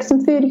pick up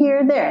some food here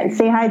or there and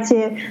say hi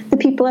to the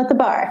people at the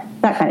bar,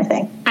 that kind of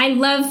thing. I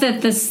love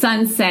that the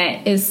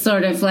sunset is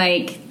sort of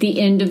the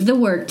end of the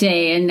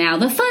workday and now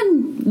the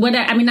fun. Not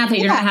that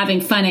you're not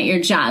having fun at your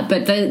job,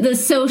 but the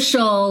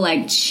social,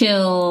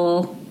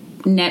 chill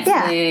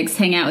Netflix,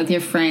 hang out with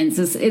your friends.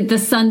 The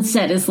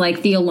sunset is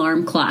like the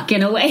alarm clock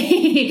in a way,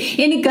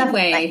 in a good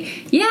way.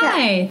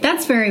 Yay,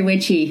 that's very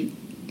witchy.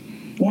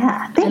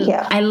 Yeah, thank you.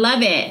 I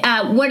love it.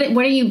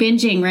 What are you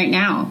binging right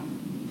now?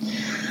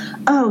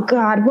 Oh,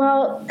 God.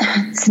 Well,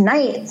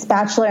 tonight it's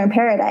Bachelor in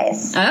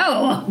Paradise.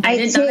 Oh, I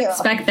did not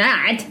expect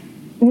that.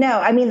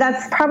 No,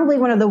 that's probably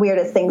one of the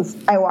weirdest things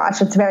I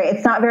watch. It's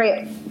not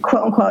very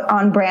quote unquote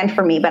on brand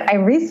for me, but I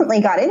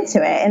recently got into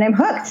it and I'm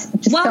hooked.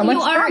 Just so much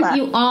drama.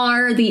 You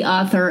are the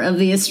author of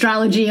the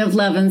Astrology of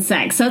Love and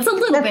Sex, so it's a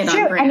little bit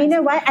true. on brand. And you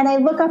know what? And I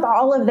look up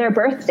all of their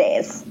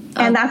birthdays,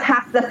 and that's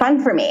half the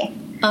fun for me.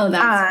 Oh,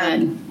 that's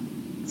fun.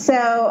 So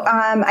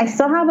I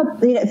still have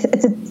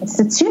it's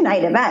a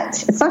 2-night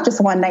event. It's not just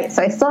one night.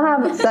 So I still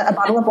have a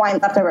bottle of wine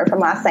left over from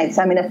last night.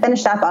 So I'm going to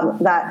finish that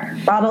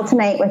bottle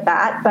tonight with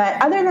that. But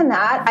other than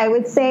that, I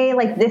would say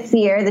this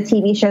year, the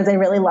TV shows I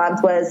really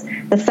loved was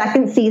the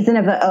 2nd season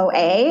of the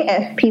OA.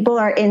 If people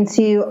are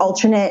into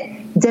alternate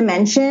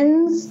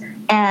dimensions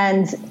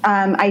and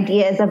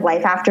ideas of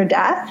life after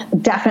death,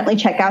 definitely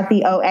check out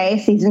the OA.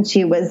 Season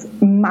 2 was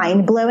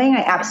mind-blowing.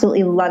 I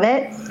absolutely love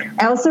it.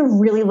 I also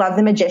really love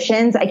The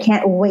Magicians. I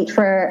can't wait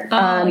for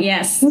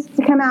to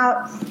come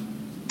out.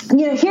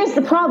 Here's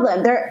the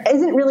problem. There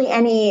isn't really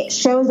any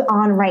shows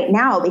on right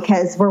now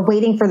because we're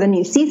waiting for the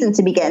new season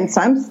to begin. So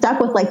I'm stuck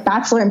with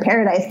Bachelor in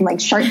Paradise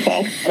and Shark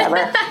Tank,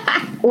 whatever.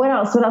 What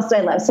else do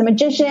I love? So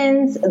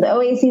Magicians, the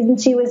OA season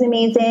 2 was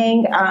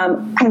amazing.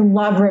 I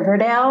love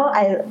Riverdale.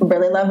 I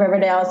really love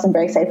Riverdale. So I'm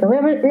very excited for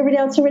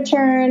Riverdale to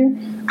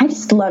return. I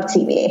just love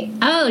TV.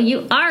 Oh,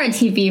 you are a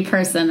TV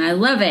person. I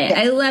love it.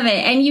 Yes. I love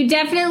it. And you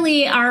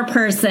definitely are a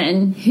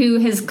person who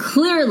has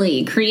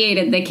clearly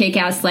created the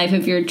kick-ass life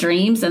of your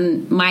dreams.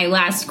 And my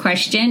last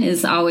question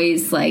is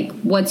always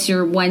what's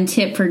your one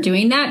tip for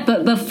doing that?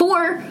 But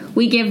before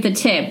we give the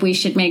tip, we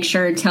should make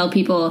sure to tell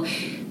people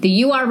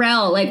the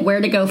URL, where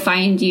to go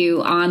find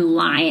you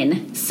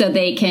online so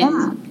they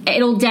can,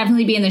 it'll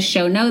definitely be in the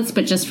show notes,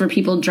 but just for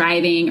people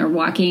driving or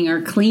walking or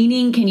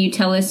cleaning, can you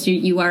tell us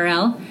your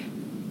URL?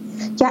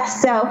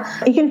 Yes, so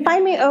you can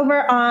find me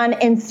over on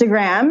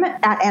Instagram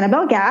at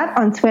Annabel Gat,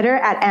 on Twitter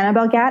at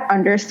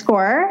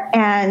AnnabelGat_,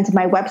 and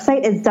my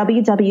website is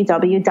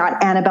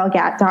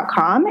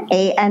www.annabelgat.com,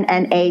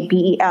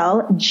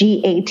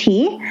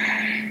 ANNABELGAT.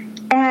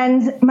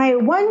 And my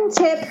one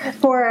tip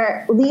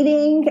for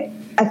leading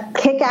a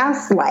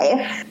kick-ass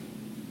life,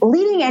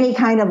 leading any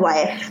kind of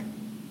life,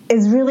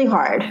 is really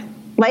hard.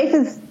 Life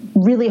is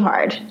really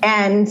hard,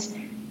 and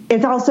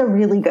it's also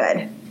really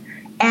good.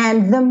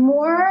 And the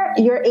more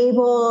you're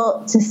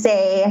able to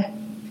stay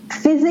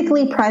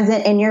physically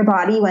present in your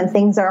body when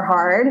things are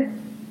hard,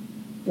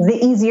 the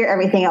easier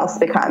everything else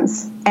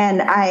becomes. And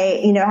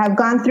I, have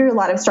gone through a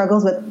lot of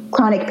struggles with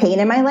chronic pain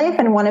in my life.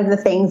 And one of the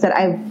things that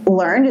I've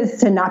learned is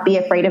to not be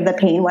afraid of the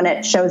pain when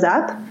it shows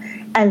up.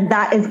 And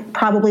that is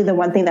probably the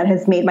one thing that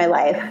has made my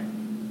life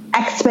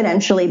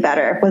exponentially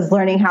better, was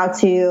learning how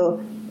to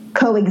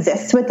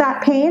coexist with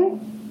that pain.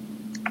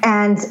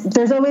 And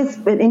there's always,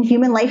 in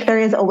human life, there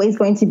is always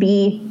going to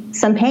be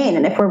some pain.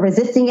 And if we're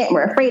resisting it and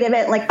we're afraid of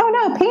it, like, oh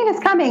no, pain is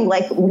coming,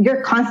 like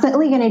you're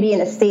constantly going to be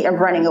in a state of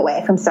running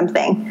away from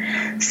something.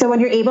 So when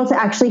you're able to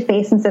actually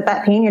face and sit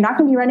that pain, you're not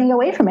going to be running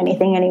away from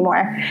anything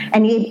anymore.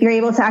 And you're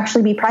able to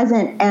actually be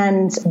present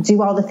and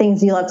do all the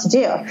things you love to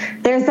do.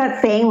 There's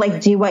that saying,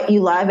 like, do what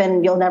you love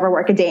and you'll never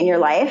work a day in your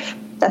life.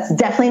 That's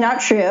definitely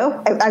not true.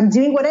 I'm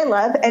doing what I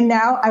love, and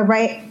now I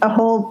write a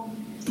whole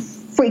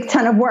freak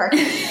ton of work.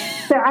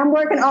 So I'm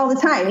working all the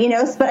time,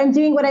 but I'm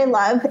doing what I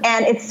love,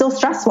 and it's still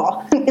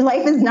stressful.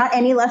 Life is not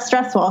any less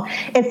stressful.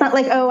 It's not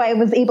like, oh, I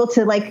was able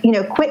to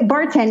quit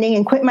bartending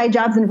and quit my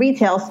jobs in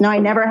retail, so now I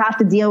never have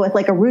to deal with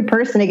like a rude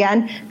person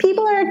again.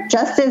 People are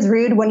just as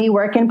rude when you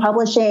work in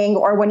publishing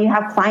or when you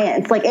have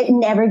clients. Like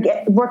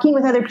working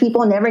with other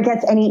people never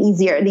gets any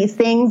easier. These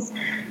things,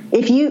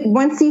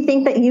 once you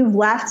think that you've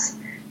left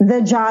the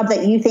job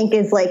that you think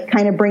is like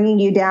kind of bringing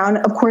you down,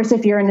 of course,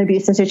 if you're in an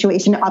abusive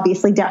situation,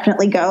 obviously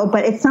definitely go.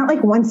 But it's not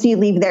like once you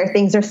leave there,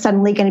 things are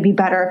suddenly going to be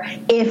better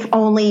if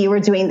only you were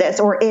doing this,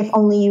 or if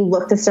only you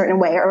looked a certain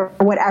way, or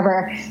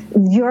whatever.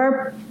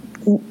 Your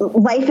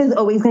life is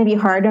always going to be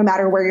hard no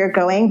matter where you're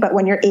going. But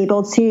when you're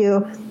able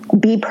to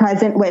be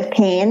present with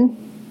pain,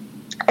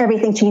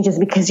 everything changes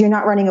because you're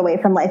not running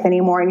away from life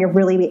anymore, and you're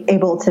really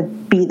able to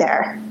be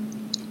there.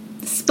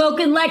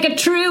 Spoken like a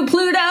true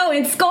Pluto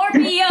and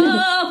Scorpio.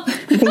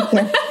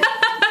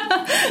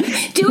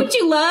 Do what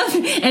you love,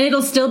 and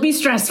it'll still be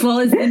stressful.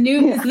 Is the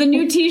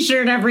new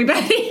T-shirt,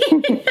 everybody?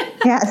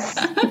 Yes,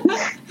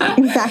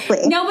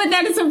 exactly. No, but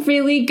that is a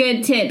really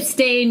good tip.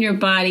 Stay in your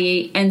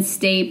body and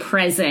stay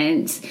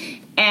present.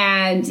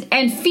 And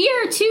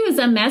fear too is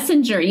a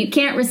messenger. You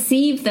can't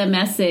receive the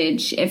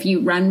message if you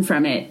run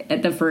from it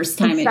at the first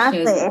time it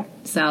shows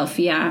itself.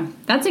 Yeah,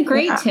 that's a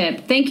great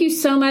tip. Thank you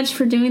so much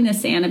for doing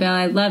this, Annabel.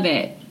 I love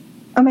it.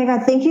 Oh my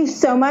God, thank you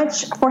so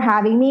much for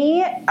having me.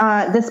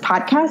 This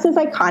podcast is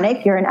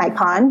iconic. You're an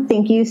icon.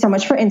 Thank you so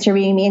much for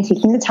interviewing me and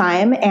taking the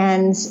time.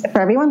 And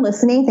for everyone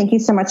listening, thank you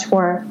so much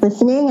for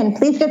listening. And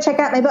please go check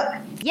out my book.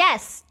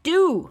 Yes,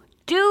 do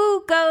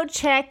go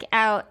check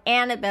out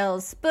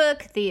Annabel's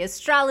book, The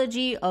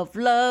Astrology of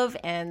Love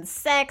and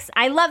Sex.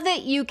 I love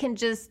that you can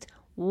just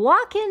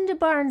walk into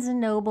Barnes &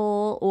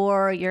 Noble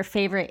or your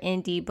favorite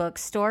indie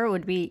bookstore,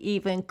 would be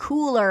even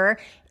cooler,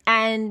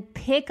 and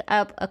pick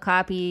up a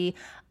copy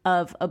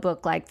of a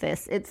book like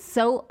this. It's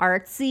so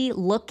artsy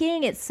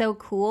looking. It's so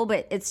cool,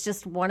 but it's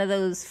just one of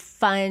those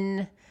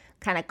fun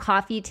kind of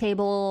coffee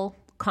table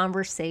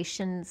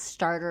conversation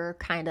starter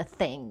kind of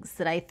things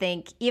that I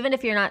think, even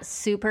if you're not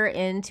super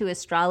into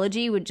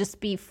astrology, would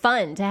just be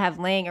fun to have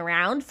laying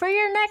around for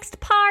your next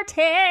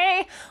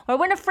party, or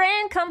when a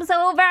friend comes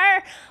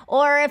over,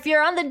 or if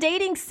you're on the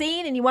dating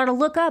scene and you want to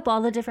look up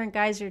all the different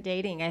guys you're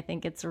dating. I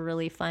think it's a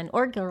really fun,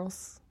 or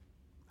girls,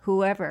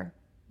 whoever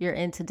you're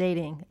into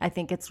dating. I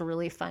think it's a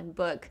really fun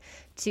book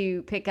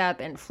to pick up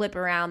and flip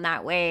around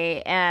that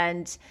way.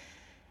 And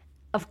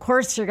of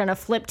course, you're going to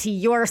flip to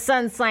your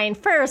sun sign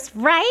first,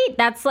 right?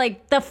 That's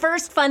like the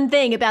first fun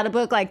thing about a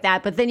book like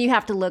that. But then you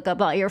have to look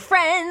up all your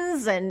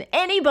friends and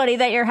anybody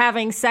that you're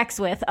having sex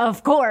with,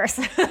 of course.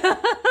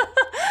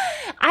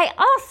 I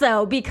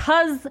also,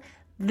 because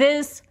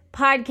this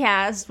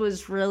podcast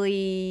was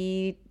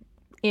really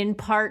in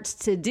part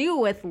to do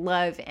with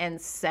love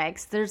and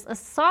sex, there's a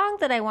song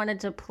that I wanted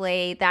to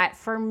play that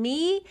for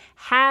me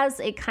has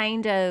a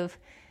kind of,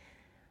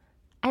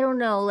 I don't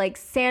know, like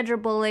Sandra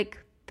Bullock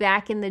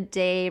back in the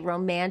day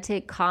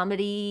romantic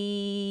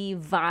comedy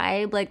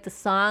vibe. Like the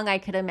song I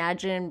could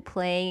imagine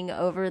playing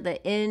over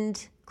the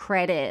end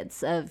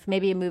credits of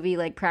maybe a movie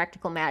like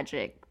Practical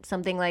Magic,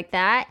 something like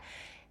that,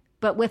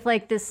 but with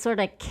like this sort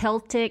of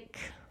Celtic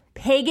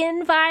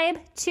pagan vibe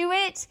to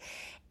it.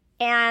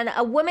 And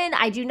a woman,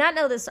 I do not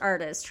know this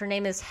artist, her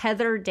name is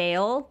Heather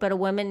Dale, but a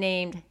woman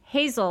named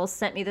Hazel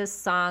sent me this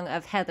song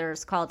of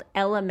Heather's called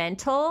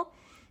Elemental.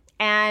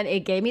 And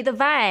it gave me the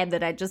vibe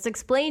that I just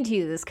explained to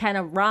you, this kind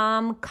of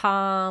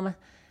rom-com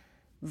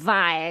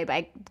vibe.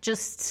 I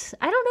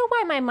don't know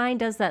why my mind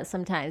does that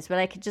sometimes, but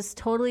I could just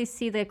totally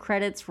see the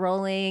credits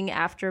rolling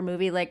after a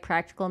movie like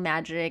Practical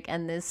Magic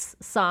and this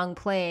song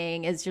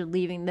playing as you're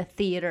leaving the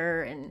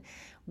theater and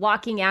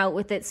walking out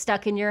with it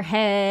stuck in your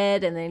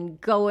head, and then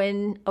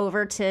going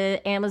over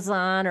to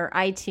Amazon or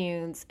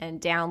iTunes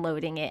and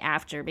downloading it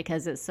after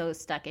because it's so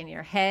stuck in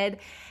your head.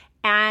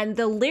 And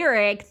the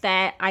lyric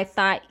that I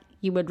thought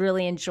you would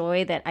really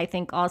enjoy, that I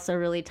think also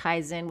really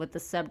ties in with the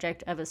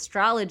subject of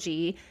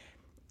astrology,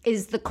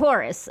 is the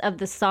chorus of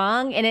the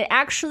song. And it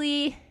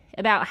actually,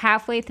 about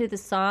halfway through the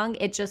song,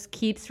 it just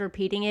keeps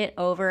repeating it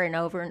over and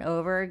over and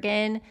over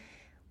again,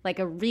 like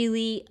a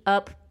really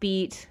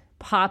upbeat,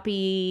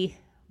 poppy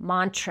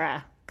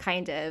mantra,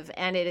 kind of.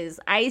 And it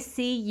is, I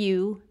see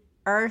you,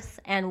 earth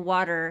and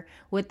water,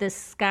 with the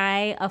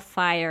sky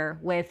afire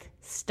with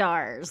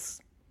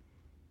stars.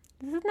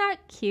 Isn't that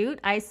cute?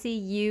 I see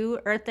you,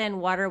 earth and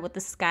water, with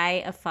the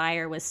sky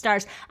afire with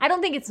stars. I don't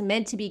think it's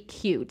meant to be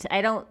cute.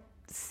 I don't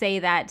say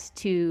that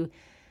to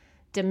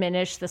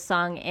diminish the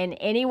song in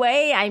any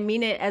way. I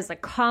mean it as a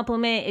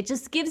compliment. It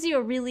just gives you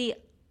a really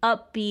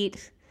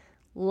upbeat,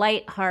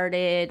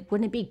 lighthearted,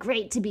 wouldn't it be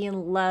great to be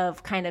in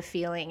love kind of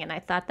feeling. And I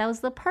thought that was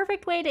the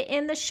perfect way to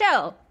end the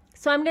show.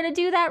 So I'm going to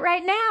do that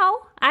right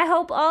now. I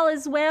hope all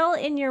is well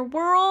in your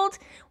world.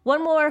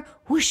 One more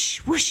whoosh,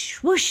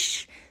 whoosh,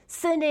 whoosh.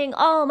 Sending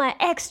all my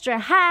extra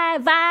high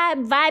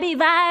vibey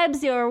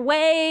vibes your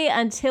way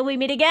until we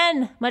meet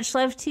again. Much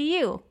love to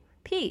you.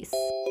 Peace.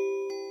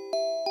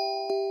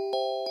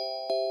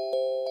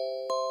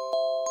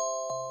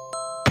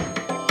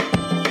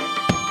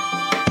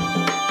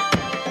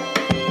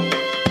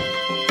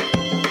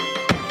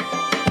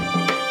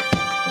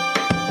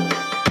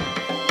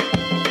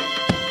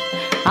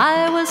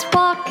 I was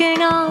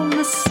walking on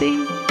the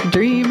sea,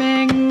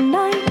 dreaming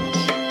night.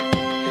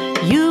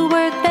 You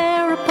were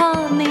there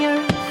upon the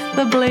earth,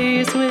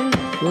 ablaze with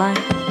light.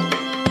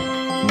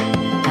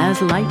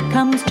 As light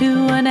comes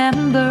to an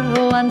ember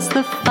once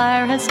the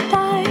fire has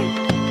died.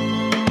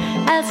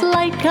 As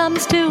light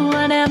comes to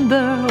an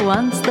ember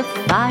once the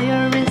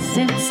fire is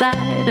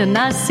inside. And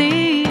I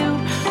see you,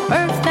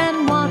 earth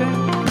and water,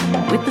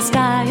 with the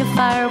sky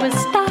afire with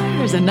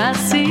stars. And I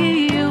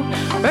see you,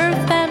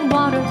 earth and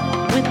water,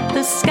 with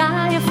the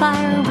sky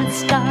afire with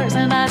stars.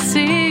 And I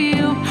see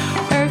you,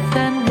 earth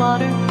and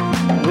water,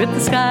 with the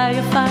sky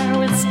afire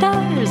with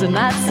stars. And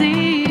I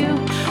see you,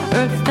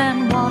 earth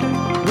and water,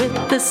 with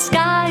the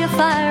sky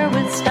afire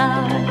with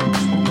stars.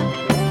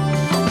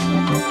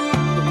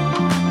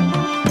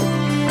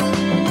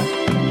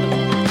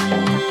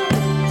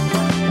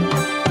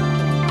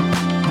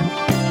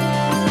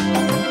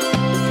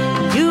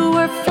 You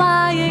were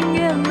flying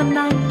in the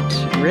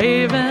night,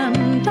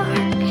 raven dark.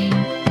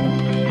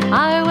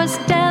 I was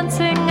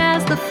dancing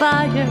as the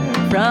fire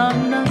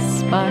from the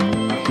spark.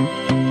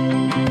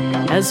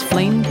 As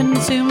flame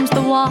consumes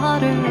the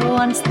water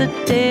once the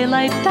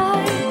daylight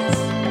dies.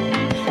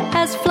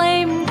 As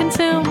flame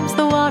consumes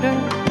the water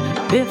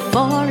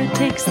before it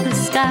takes the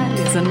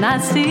skies. And I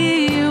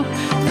see you,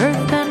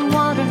 earth and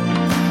water,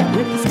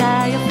 with the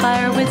sky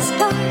afire with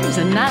stars.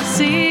 And I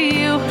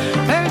see you,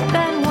 earth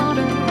and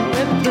water,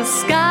 with the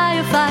sky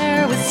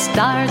afire with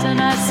stars. And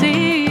I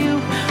see you,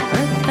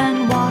 earth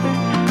and water,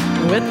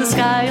 with the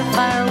sky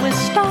afire with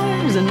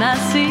stars. And I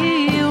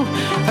see you,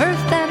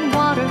 earth and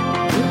water,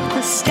 with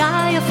the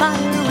sky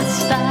afire with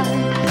stars.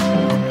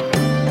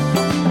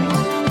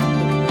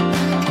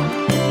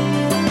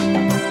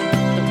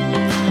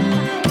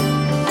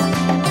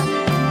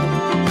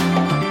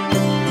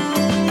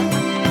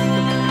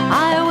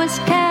 I was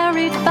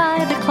carried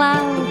by the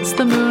clouds,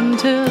 the moon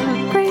took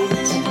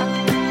great.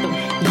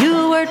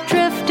 You were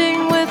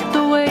drifting with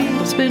the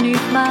waves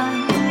beneath my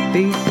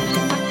feet.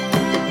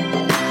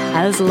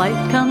 As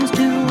light comes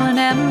to an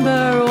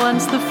ember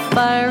once the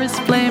fire is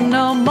flame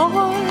no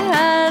more.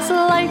 As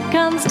light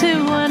comes to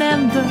an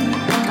ember,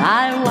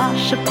 I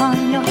wash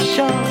upon your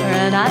shore.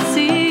 And I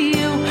see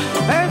you,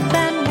 earth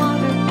and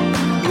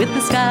water, with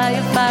the sky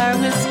afire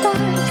with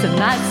stars. And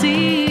I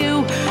see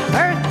you,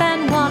 earth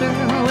and water,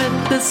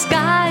 with the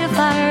sky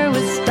afire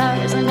with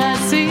stars. And I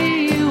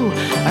see you,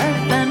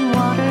 earth and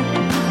water,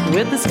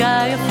 with the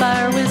sky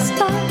afire with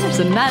stars.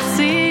 And I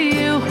see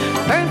you,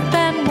 earth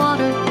and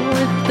water,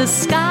 with the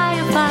sky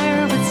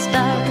afire with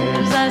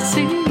stars. I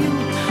see you,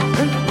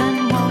 earth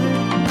and water,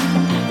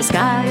 the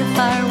sky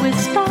afire with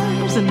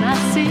stars. And I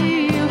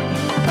see you,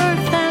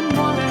 earth and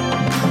water,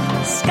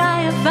 the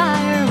sky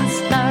afire with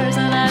stars.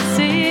 And I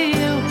see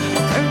you,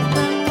 earth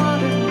and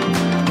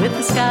water, with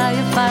the sky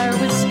afire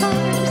with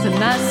stars.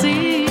 And I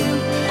see you,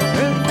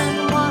 earth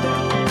and water,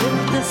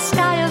 with the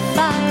sky